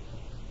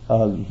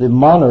 the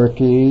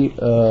monarchy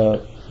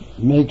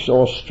makes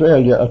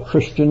Australia a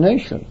Christian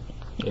nation.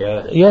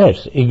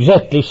 Yes,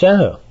 exactly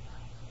so.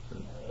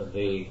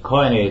 The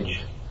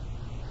coinage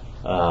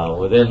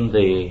within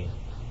the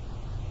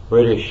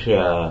British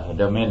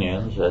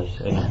dominions,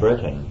 as in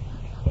Britain,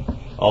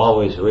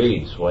 always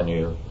reads, when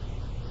you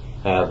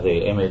have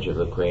the image of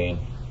the Queen,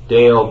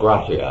 Deo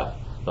Gratia.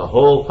 The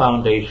whole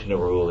foundation of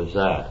rule is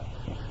that.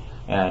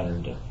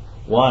 And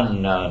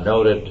one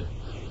noted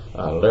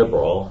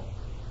liberal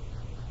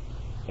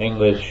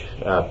English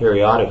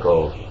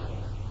periodical,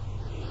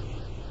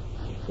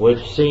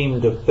 which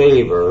seemed to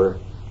favor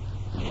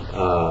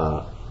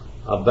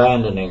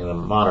abandoning the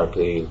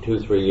monarchy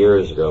 2-3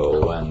 years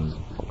ago when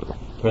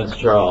Prince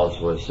Charles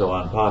was so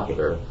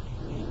unpopular,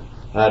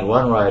 had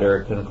one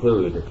writer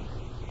conclude,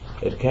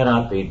 it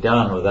cannot be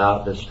done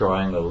without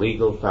destroying the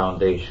legal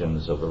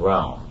foundations of the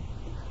realm.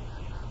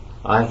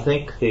 I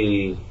think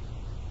the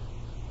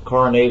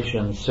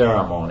coronation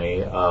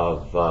ceremony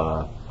of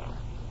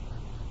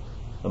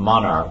the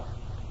monarch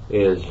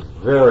is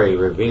very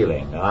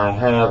revealing. I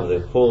have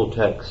the full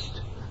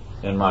text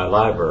in my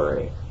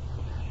library,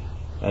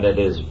 and it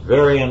is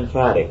very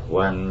emphatic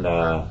when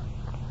the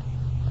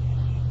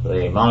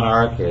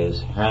monarch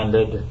is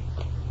handed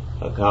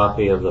a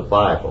copy of the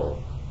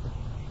Bible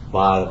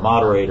by the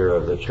moderator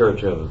of the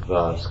Church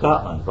of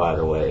Scotland, by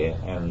the way,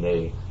 in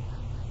the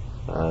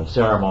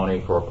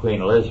ceremony for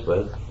Queen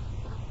Elizabeth.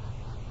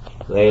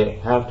 They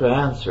have to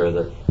answer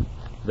that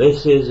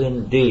this is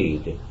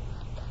indeed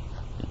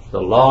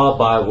the law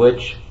by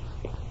which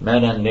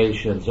men and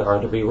nations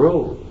are to be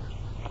ruled.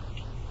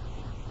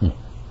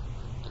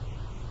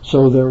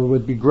 So there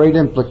would be great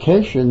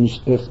implications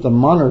if the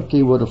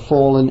monarchy were to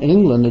fall in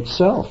England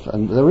itself.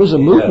 And there is a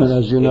movement,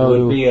 yes, as you know.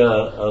 It would be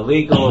a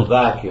legal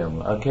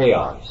vacuum, a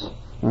chaos.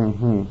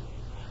 Mm-hmm.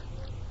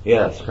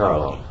 Yes,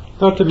 Carlo.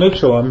 Dr.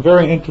 Mitchell, I'm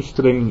very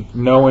interested in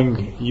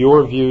knowing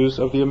your views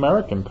of the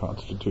American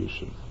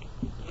Constitution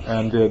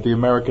and the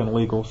American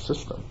legal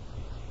system.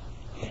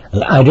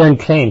 I don't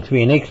claim to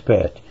be an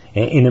expert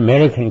in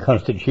American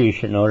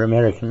Constitution or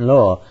American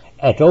law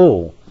at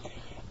all.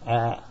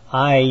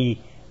 I,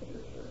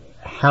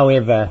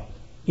 however,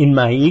 in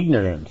my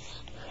ignorance,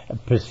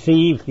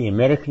 perceive the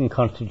American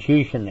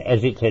Constitution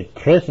as it at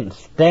present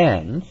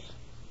stands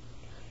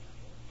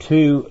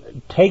to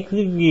take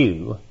the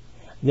view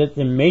that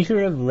the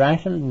measure of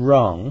right and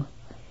wrong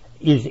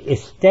is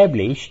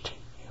established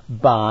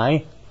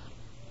by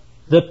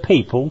the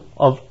people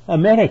of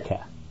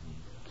America.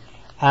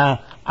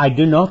 I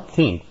do not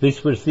think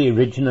this was the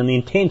original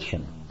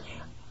intention.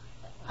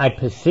 I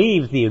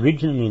perceive the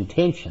original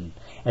intention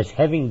as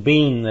having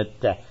been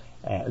that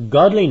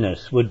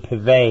godliness would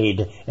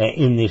pervade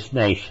in this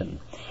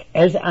nation.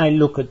 As I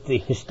look at the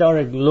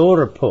historic law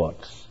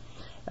reports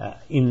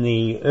in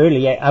the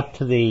early up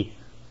to the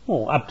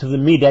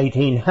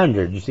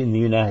mid-1800s in the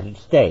United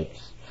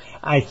States,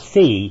 I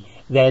see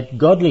that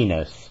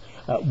godliness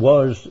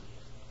was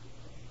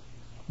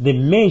the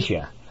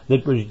measure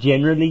that was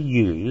generally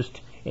used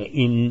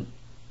in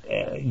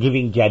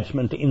giving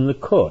judgment in the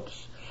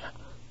courts.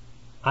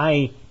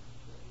 I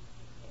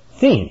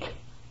think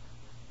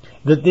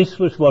that this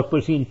was what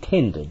was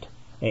intended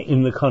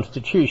in the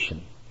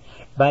Constitution,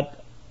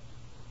 but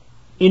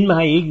in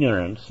my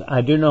ignorance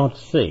I do not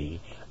see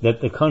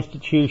that the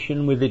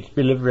Constitution, with its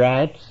Bill of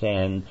Rights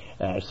and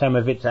some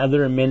of its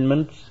other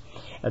amendments,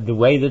 the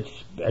way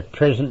that's at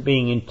present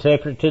being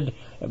interpreted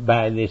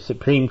by the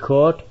Supreme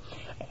Court,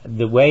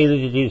 the way that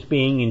it is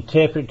being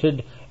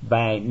interpreted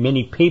by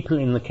many people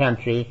in the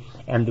country,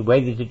 and the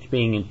way that it's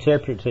being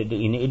interpreted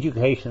in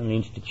educational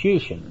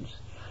institutions,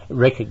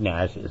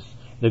 recognizes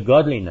the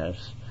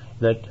godliness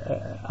that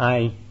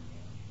I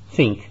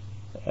think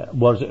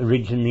was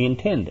originally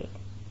intended.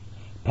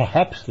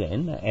 Perhaps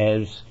then,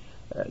 as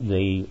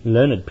the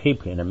learned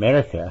people in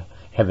America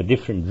have a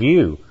different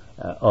view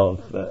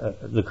of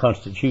the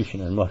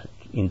Constitution and what it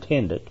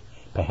intended,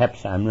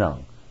 perhaps I'm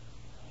wrong.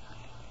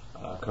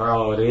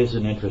 Carlo, it is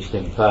an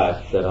interesting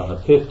fact that on the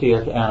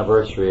 50th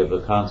anniversary of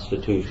the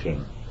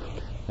Constitution,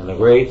 in the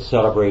great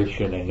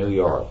celebration in New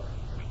York,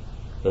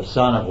 the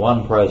son of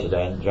one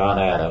president, John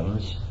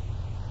Adams,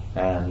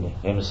 and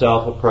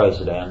himself a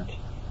president,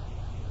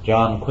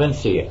 John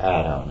Quincy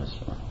Adams,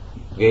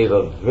 gave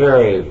a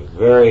very,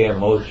 very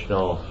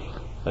emotional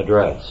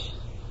address.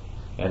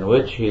 in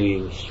which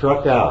he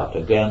struck out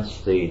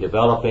against the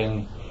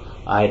developing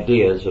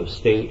ideas of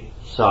state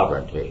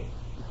sovereignty.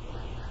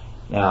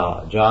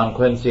 Now, John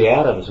Quincy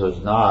Adams was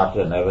not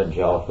an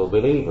evangelical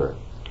believer,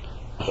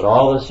 but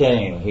all the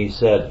same, he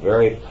said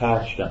very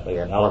passionately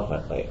and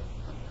eloquently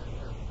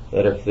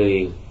that if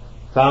the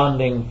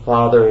founding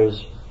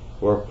fathers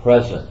were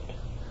present,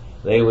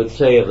 they would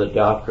say of the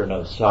doctrine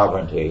of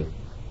sovereignty,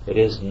 "It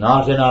is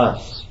not in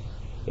us,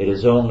 it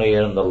is only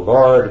in the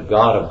Lord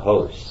God of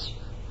hosts."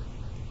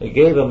 He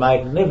gave a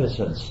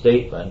magnificent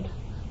statement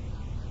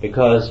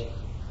because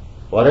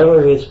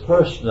whatever his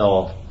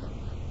personal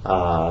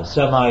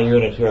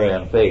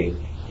semi-Unitarian faith,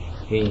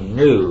 he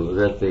knew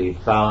that the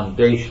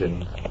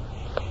foundation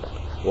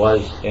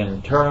was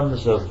in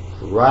terms of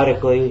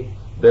radically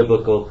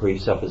biblical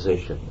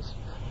presuppositions.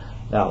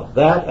 Now,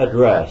 that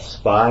address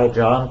by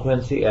John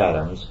Quincy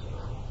Adams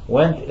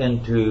went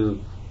into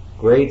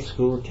grade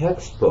school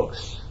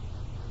textbooks,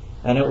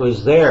 and it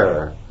was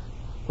there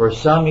for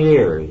some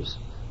years,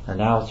 and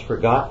now it's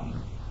forgotten.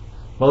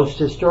 Most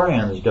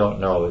historians don't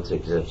know its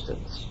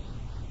existence.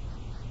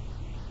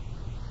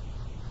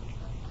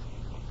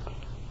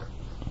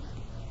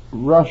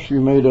 Rush,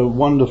 you made a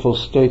wonderful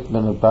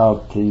statement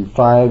about the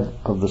 5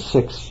 of the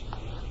 6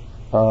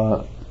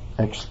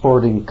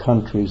 exporting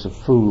countries of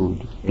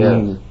food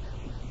being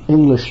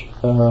English,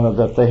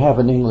 that they have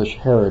an English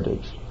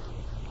heritage.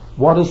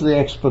 What is the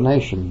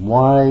explanation?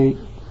 Why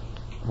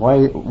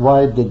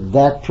did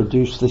that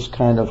produce this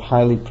kind of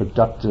highly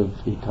productive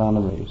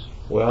economies?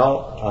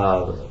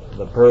 Well,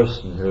 the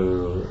person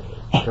who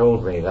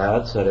told me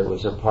that said it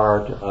was a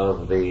part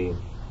of the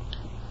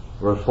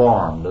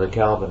Reformed, the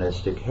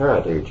Calvinistic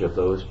heritage of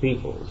those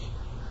peoples,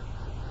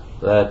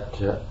 that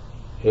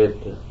it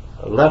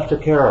left a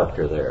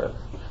character there.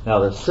 Now,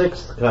 the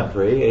 6th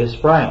country is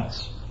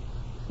France,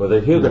 with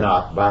a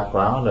Huguenot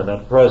background and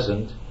at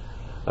present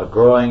a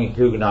growing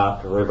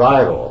Huguenot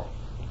revival.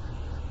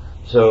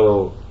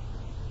 So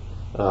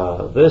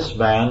this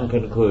man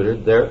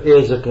concluded there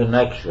is a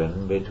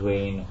connection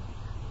between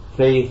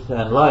faith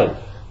and life.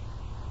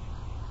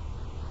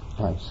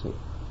 I see.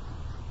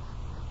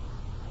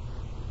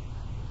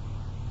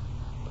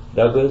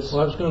 Douglas?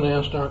 Well, I was going to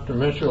ask Dr.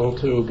 Mitchell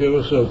to give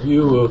us a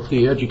view of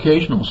the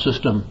educational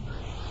system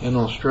in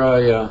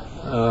Australia,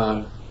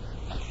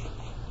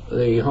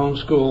 the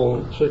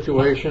homeschool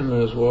situation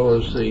as well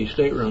as the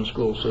state-run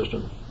school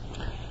system.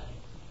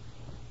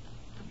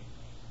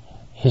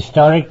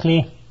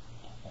 Historically,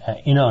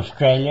 in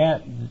Australia,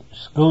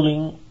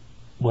 schooling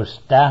was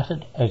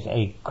started as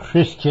a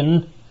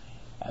Christian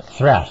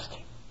thrust.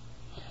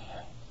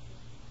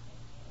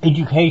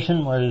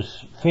 Education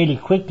was fairly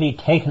quickly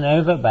taken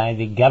over by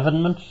the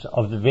governments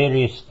of the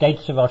various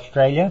states of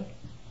Australia,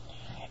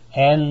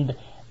 and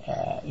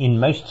in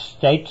most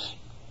states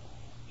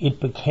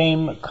it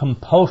became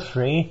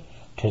compulsory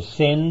to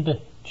send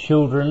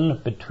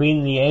children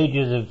between the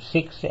ages of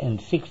 6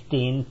 and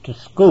 16 to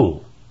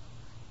school.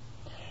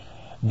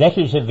 That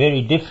is a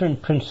very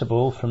different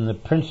principle from the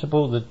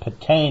principle that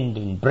pertained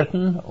in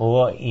Britain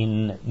or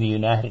in the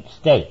United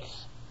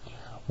States,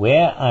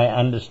 where I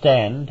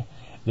understand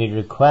the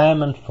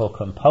requirement for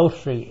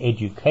compulsory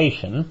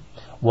education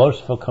was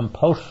for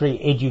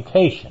compulsory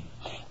education.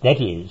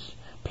 That is,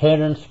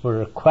 parents were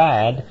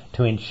required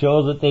to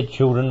ensure that their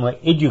children were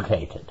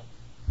educated.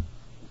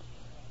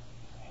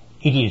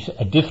 It is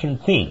a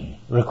different thing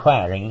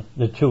requiring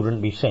that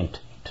children be sent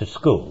to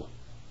school.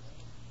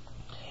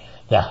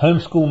 The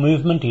homeschool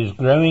movement is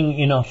growing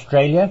in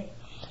Australia.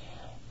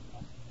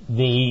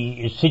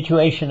 The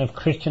situation of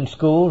Christian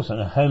schools and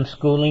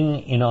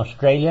homeschooling in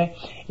Australia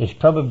is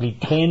probably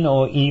 10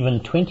 or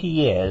even 20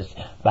 years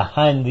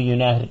behind the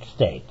United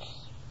States.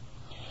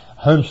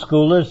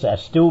 Homeschoolers are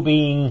still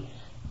being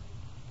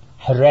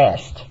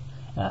harassed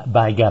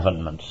by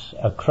governments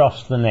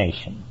across the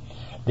nation.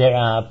 There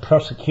are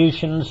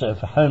prosecutions of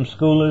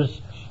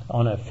homeschoolers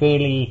on a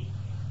fairly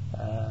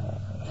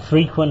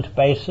frequent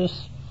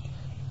basis.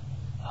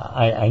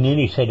 I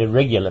nearly said a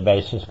regular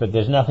basis, but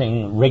there's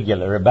nothing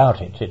regular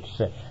about it. It's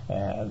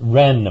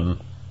random,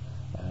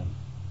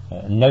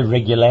 no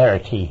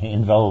regularity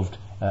involved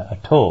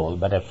at all,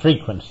 but a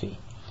frequency.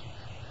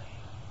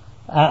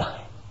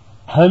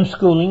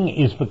 Homeschooling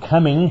is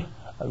becoming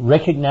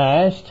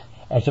recognized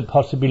as a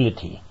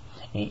possibility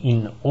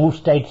in all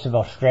states of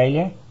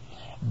Australia,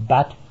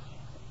 but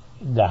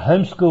the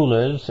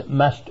homeschoolers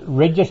must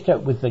register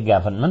with the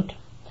government,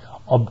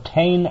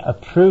 obtain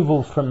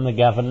approval from the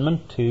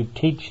government to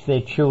teach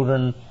their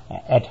children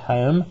at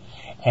home,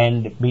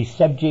 and be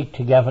subject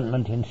to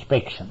government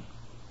inspection.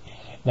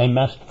 They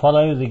must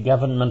follow the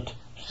government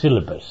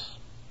syllabus.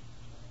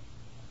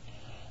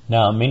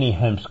 Now, many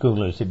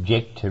homeschoolers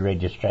object to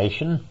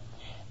registration,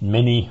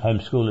 many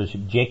homeschoolers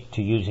object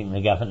to using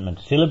the government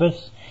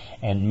syllabus,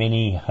 and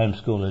many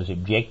homeschoolers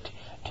object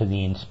to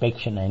the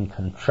inspection and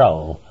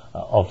control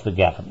of the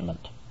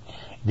government.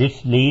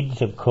 This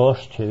leads, of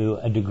course, to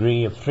a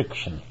degree of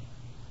friction.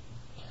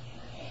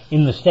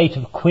 In the state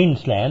of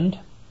Queensland,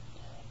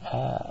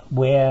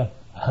 where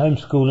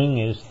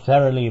homeschooling is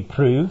thoroughly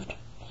approved,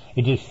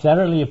 it is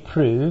thoroughly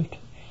approved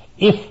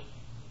if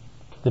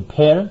the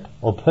parent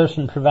or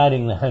person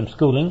providing the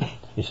homeschooling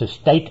is a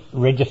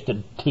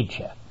state-registered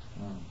teacher.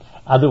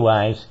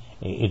 Otherwise,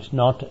 it's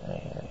not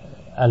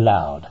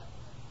allowed.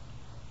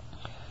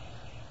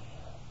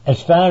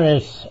 As far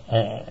as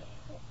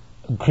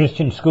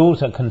Christian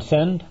schools are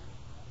concerned,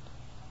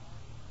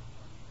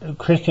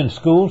 Christian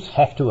schools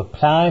have to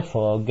apply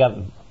for,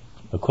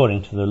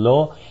 according to the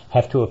law,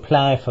 have to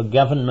apply for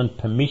government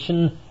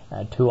permission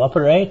to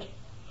operate,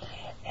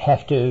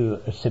 have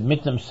to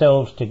submit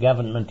themselves to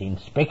government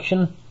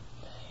inspection,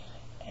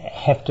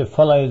 have to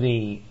follow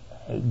the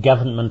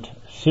government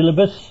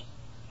syllabus,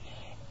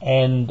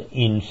 and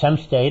in some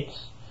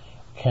states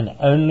can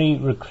only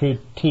recruit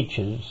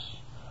teachers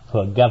who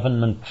are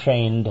government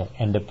trained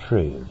and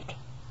approved.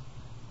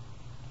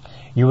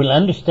 You will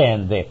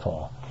understand,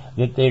 therefore,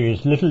 that there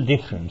is little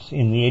difference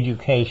in the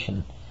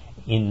education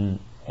in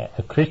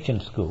a Christian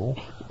school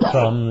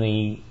from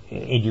the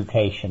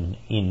education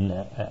in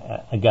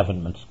a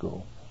government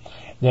school.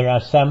 There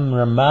are some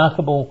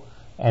remarkable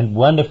and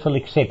wonderful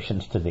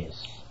exceptions to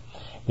this.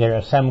 There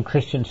are some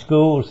Christian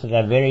schools that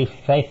are very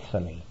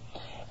faithfully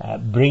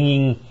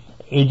bringing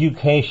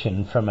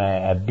education from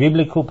a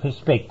biblical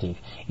perspective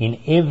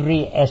in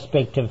every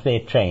aspect of their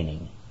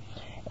training,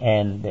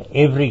 and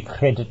every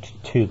credit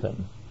to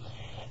them.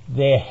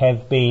 There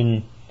have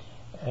been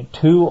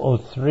 2 or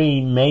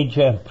 3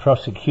 major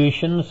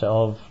prosecutions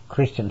of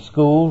Christian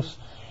schools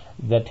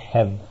that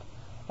have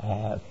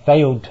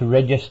failed to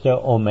register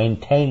or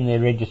maintain their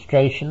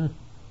registration,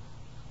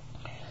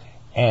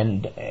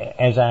 and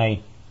as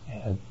I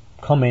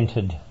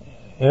commented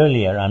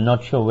earlier, I'm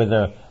not sure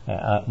whether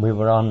we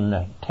were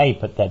on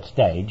tape at that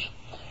stage,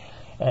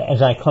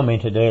 as I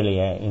commented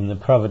earlier, in the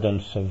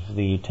providence of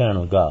the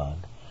eternal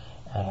God,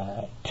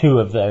 2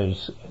 of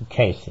those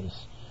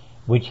cases,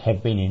 which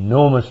have been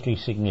enormously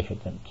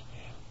significant,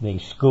 the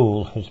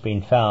school has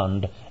been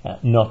found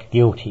not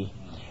guilty.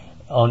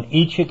 On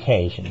each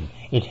occasion,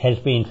 it has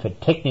been for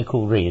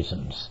technical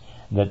reasons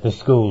that the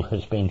school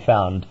has been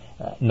found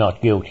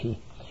not guilty.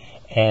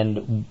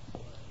 And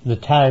the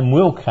time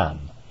will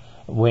come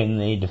when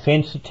the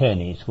defense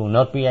attorneys will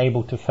not be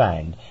able to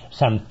find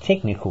some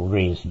technical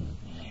reason,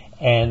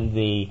 and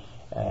the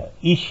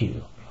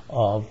issue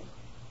of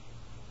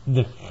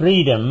the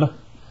freedom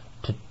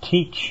to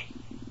teach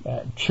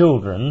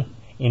children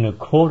in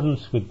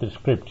accordance with the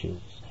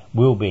scriptures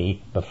will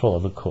be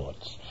before the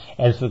courts.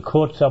 As the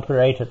courts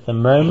operate at the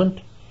moment,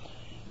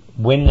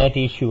 when that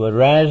issue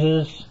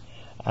arises,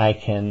 I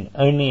can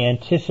only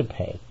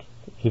anticipate,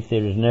 if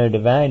there is no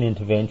divine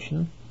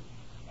intervention,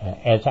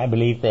 as I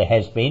believe there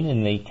has been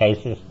in the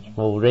cases that have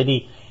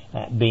already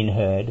been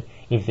heard,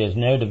 if there's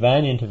no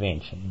divine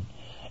intervention,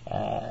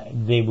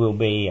 there will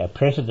be a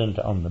precedent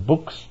on the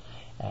books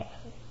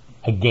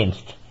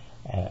against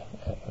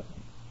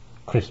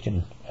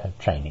Christian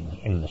training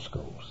in the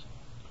schools.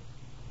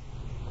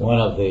 One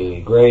of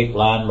the great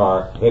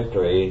landmark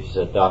victories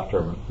that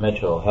Dr.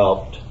 Mitchell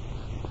helped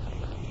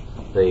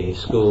the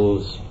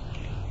schools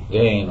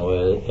gain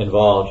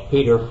involved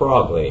Peter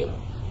Frogley,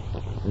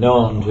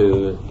 known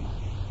to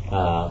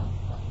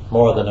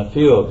more than a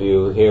few of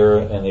you here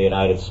in the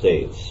United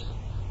States.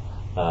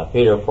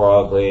 Peter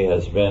Frogley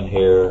has been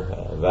here,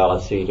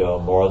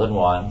 Vallecito, more than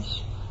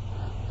once,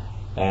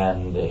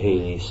 and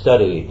he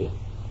studied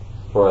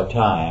for a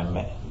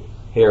time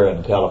here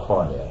in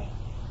California.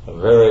 A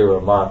very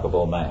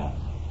remarkable man.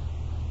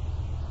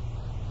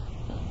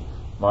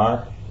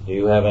 Mark, do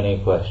you have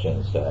any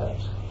questions to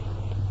ask?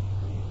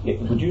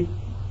 Would you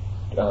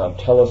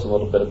tell us a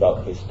little bit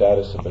about the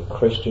status of the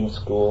Christian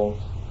schools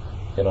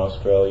in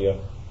Australia?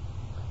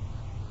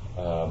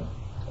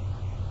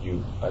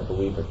 You, I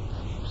believe, have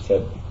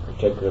said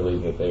particularly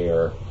that they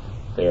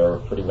are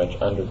pretty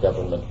much under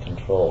government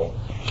control.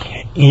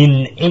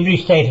 In every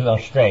state of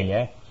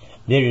Australia,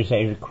 there is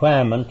a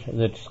requirement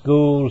that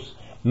schools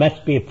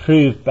must be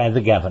approved by the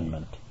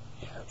government.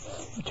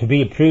 To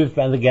be approved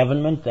by the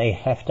government, they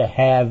have to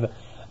have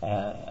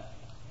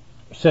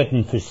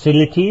certain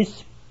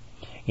facilities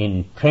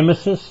in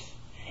premises,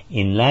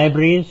 in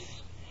libraries,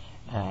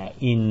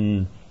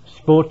 in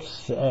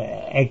sports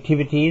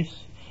activities,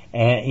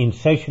 in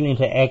social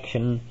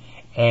interaction,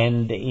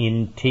 and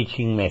in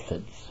teaching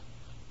methods.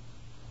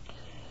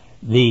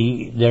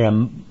 There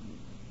are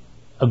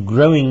a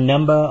growing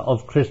number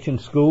of Christian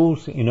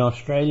schools in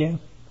Australia,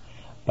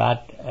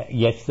 but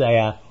yes, they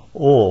are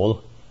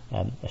all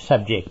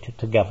subject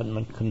to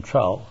government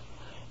control.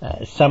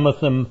 Some of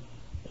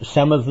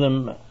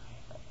them,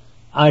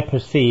 I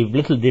perceive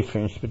little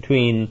difference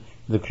between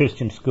the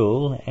Christian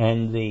school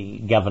and the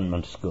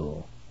government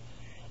school.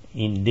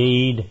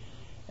 Indeed,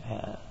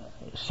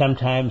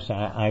 sometimes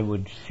I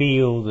would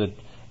feel that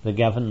the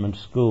government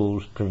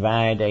schools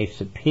provide a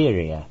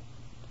superior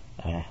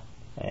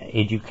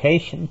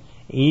education,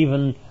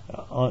 even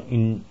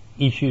in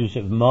issues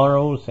of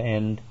morals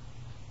and,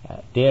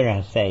 dare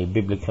I say,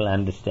 biblical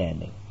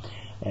understanding.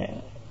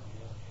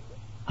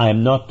 I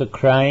am not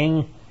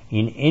decrying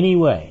in any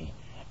way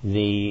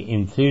the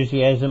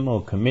enthusiasm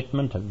or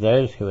commitment of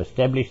those who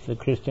established the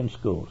Christian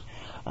schools.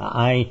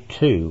 I,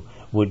 too,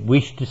 would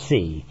wish to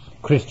see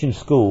Christian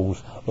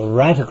schools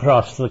right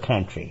across the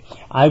country.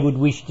 I would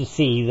wish to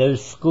see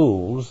those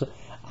schools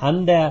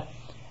under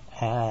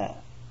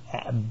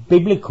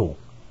biblical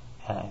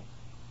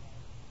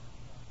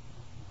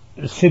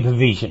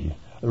supervision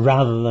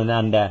rather than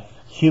under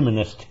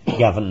humanist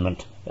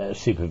government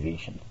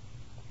supervision.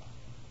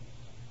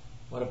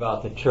 What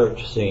about the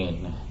church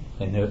scene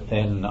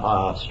in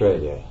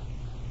Australia?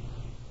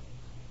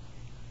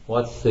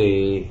 What's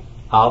the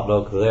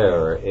outlook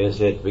there?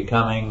 Is it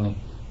becoming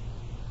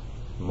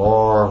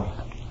more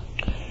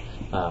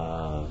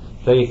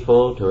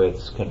faithful to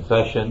its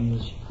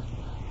confessions?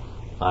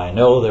 I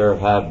know there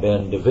have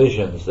been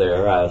divisions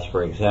there, as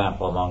for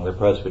example among the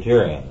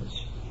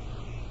Presbyterians.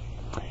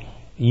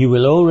 You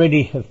will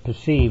already have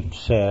perceived,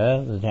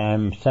 sir, that I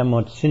am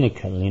somewhat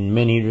cynical in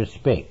many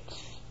respects.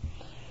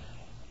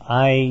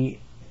 I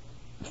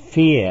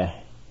fear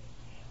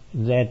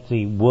that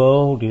the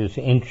world is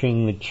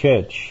entering the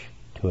church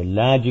to a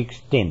large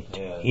extent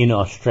in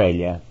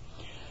Australia.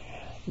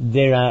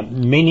 There are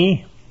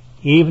many,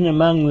 even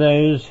among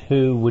those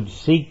who would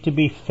seek to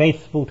be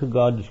faithful to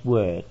God's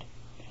word,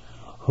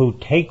 who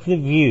take the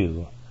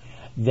view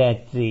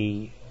that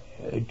the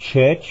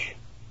church,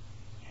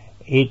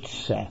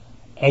 its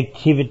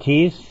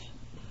activities,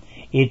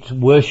 its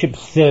worship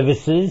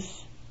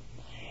services,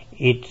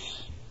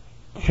 its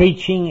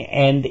preaching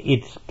and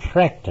its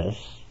practice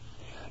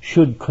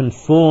should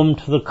conform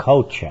to the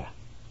culture.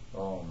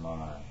 Oh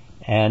my.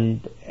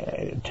 And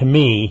to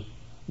me,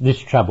 this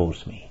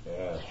troubles me.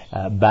 Yes.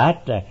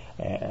 But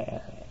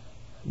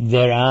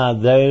there are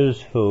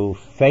those who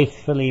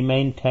faithfully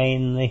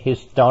maintain the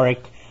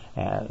historic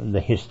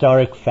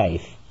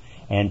faith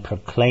and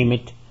proclaim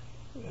it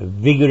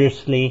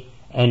vigorously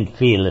and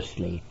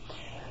fearlessly.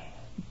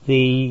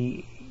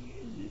 It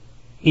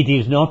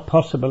is not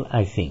possible,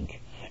 I think,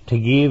 to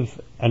give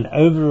an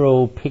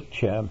overall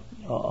picture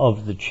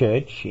of the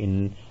church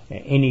in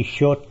any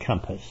short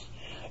compass,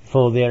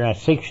 for there are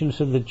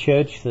sections of the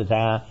church that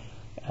are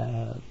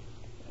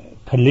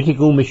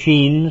political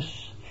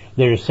machines,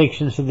 there are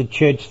sections of the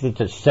church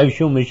that are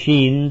social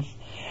machines,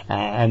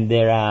 and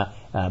there are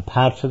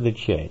parts of the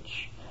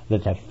church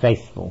that are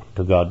faithful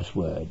to God's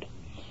word.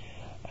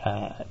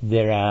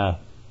 There are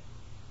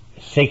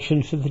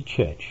sections of the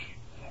church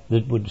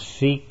that would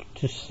seek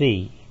to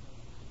see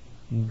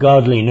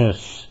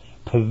godliness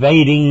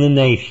pervading the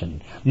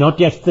nation, not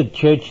just the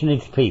church and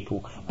its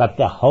people, but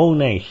the whole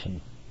nation.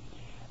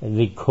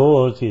 The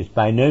cause is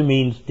by no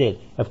means dead.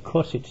 Of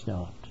course it's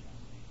not.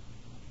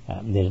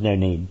 There's no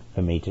need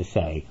for me to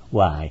say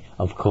why.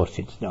 Of course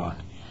it's not.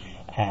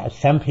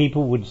 Some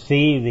people would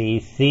see the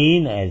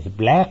scene as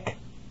black.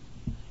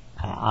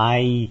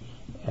 I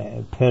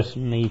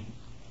personally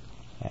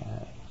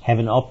have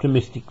an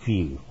optimistic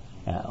view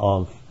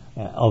of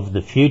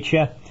the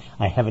future.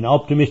 I have an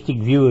optimistic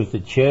view of the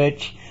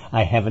church.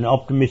 I have an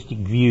optimistic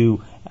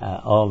view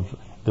of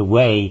the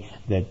way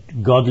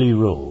that godly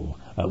rule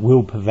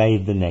will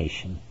pervade the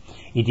nation.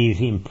 It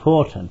is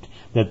important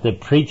that the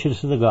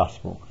preachers of the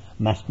gospel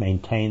must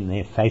maintain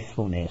their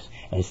faithfulness,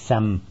 as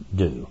some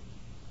do.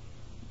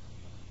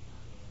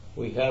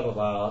 We have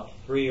about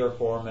 3 or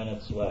 4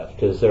 minutes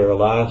left. Is there a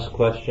last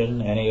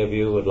question any of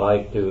you would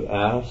like to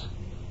ask?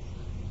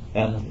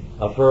 And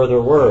a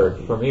further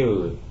word from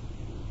you.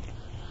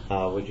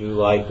 Would you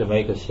like to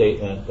make a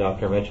statement,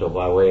 Dr. Mitchell,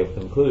 by way of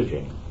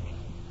conclusion?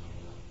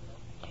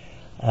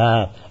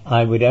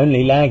 I would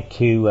only like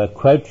to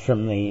quote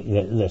from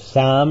the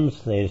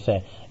Psalms. There's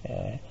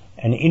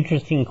an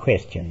interesting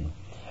question.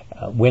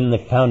 When the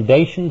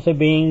foundations are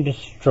being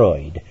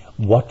destroyed,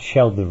 what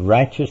shall the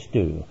righteous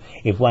do?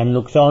 If one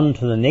looks on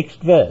to the next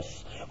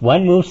verse,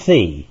 one will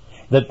see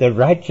that the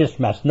righteous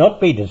must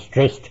not be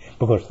distressed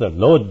because the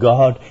Lord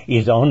God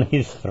is on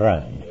his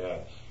throne.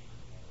 Yes.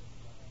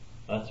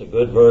 That's a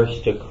good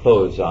verse to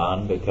close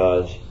on,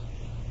 because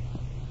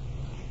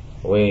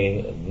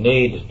we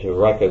need to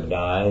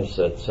recognize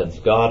that since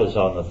God is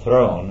on the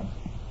throne,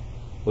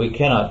 we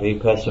cannot be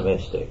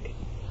pessimistic.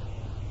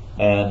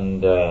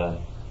 And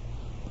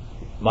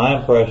my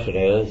impression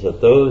is that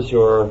those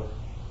who are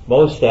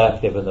most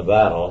active in the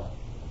battle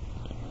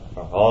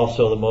are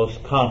also the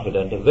most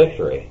confident of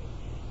victory,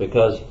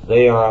 because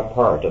they are a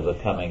part of the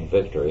coming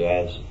victory,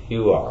 as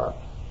you are.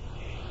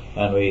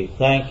 And we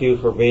thank you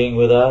for being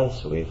with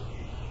us. We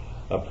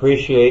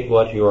appreciate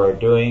what you are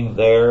doing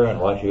there and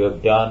what you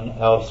have done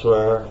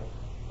elsewhere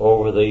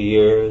over the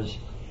years,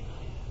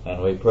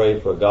 and we pray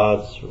for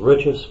God's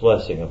richest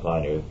blessing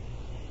upon you.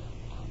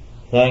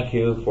 Thank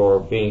you for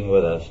being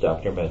with us,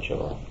 Dr.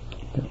 Mitchell.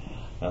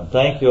 And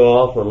thank you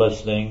all for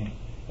listening,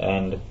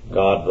 and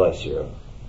God bless you.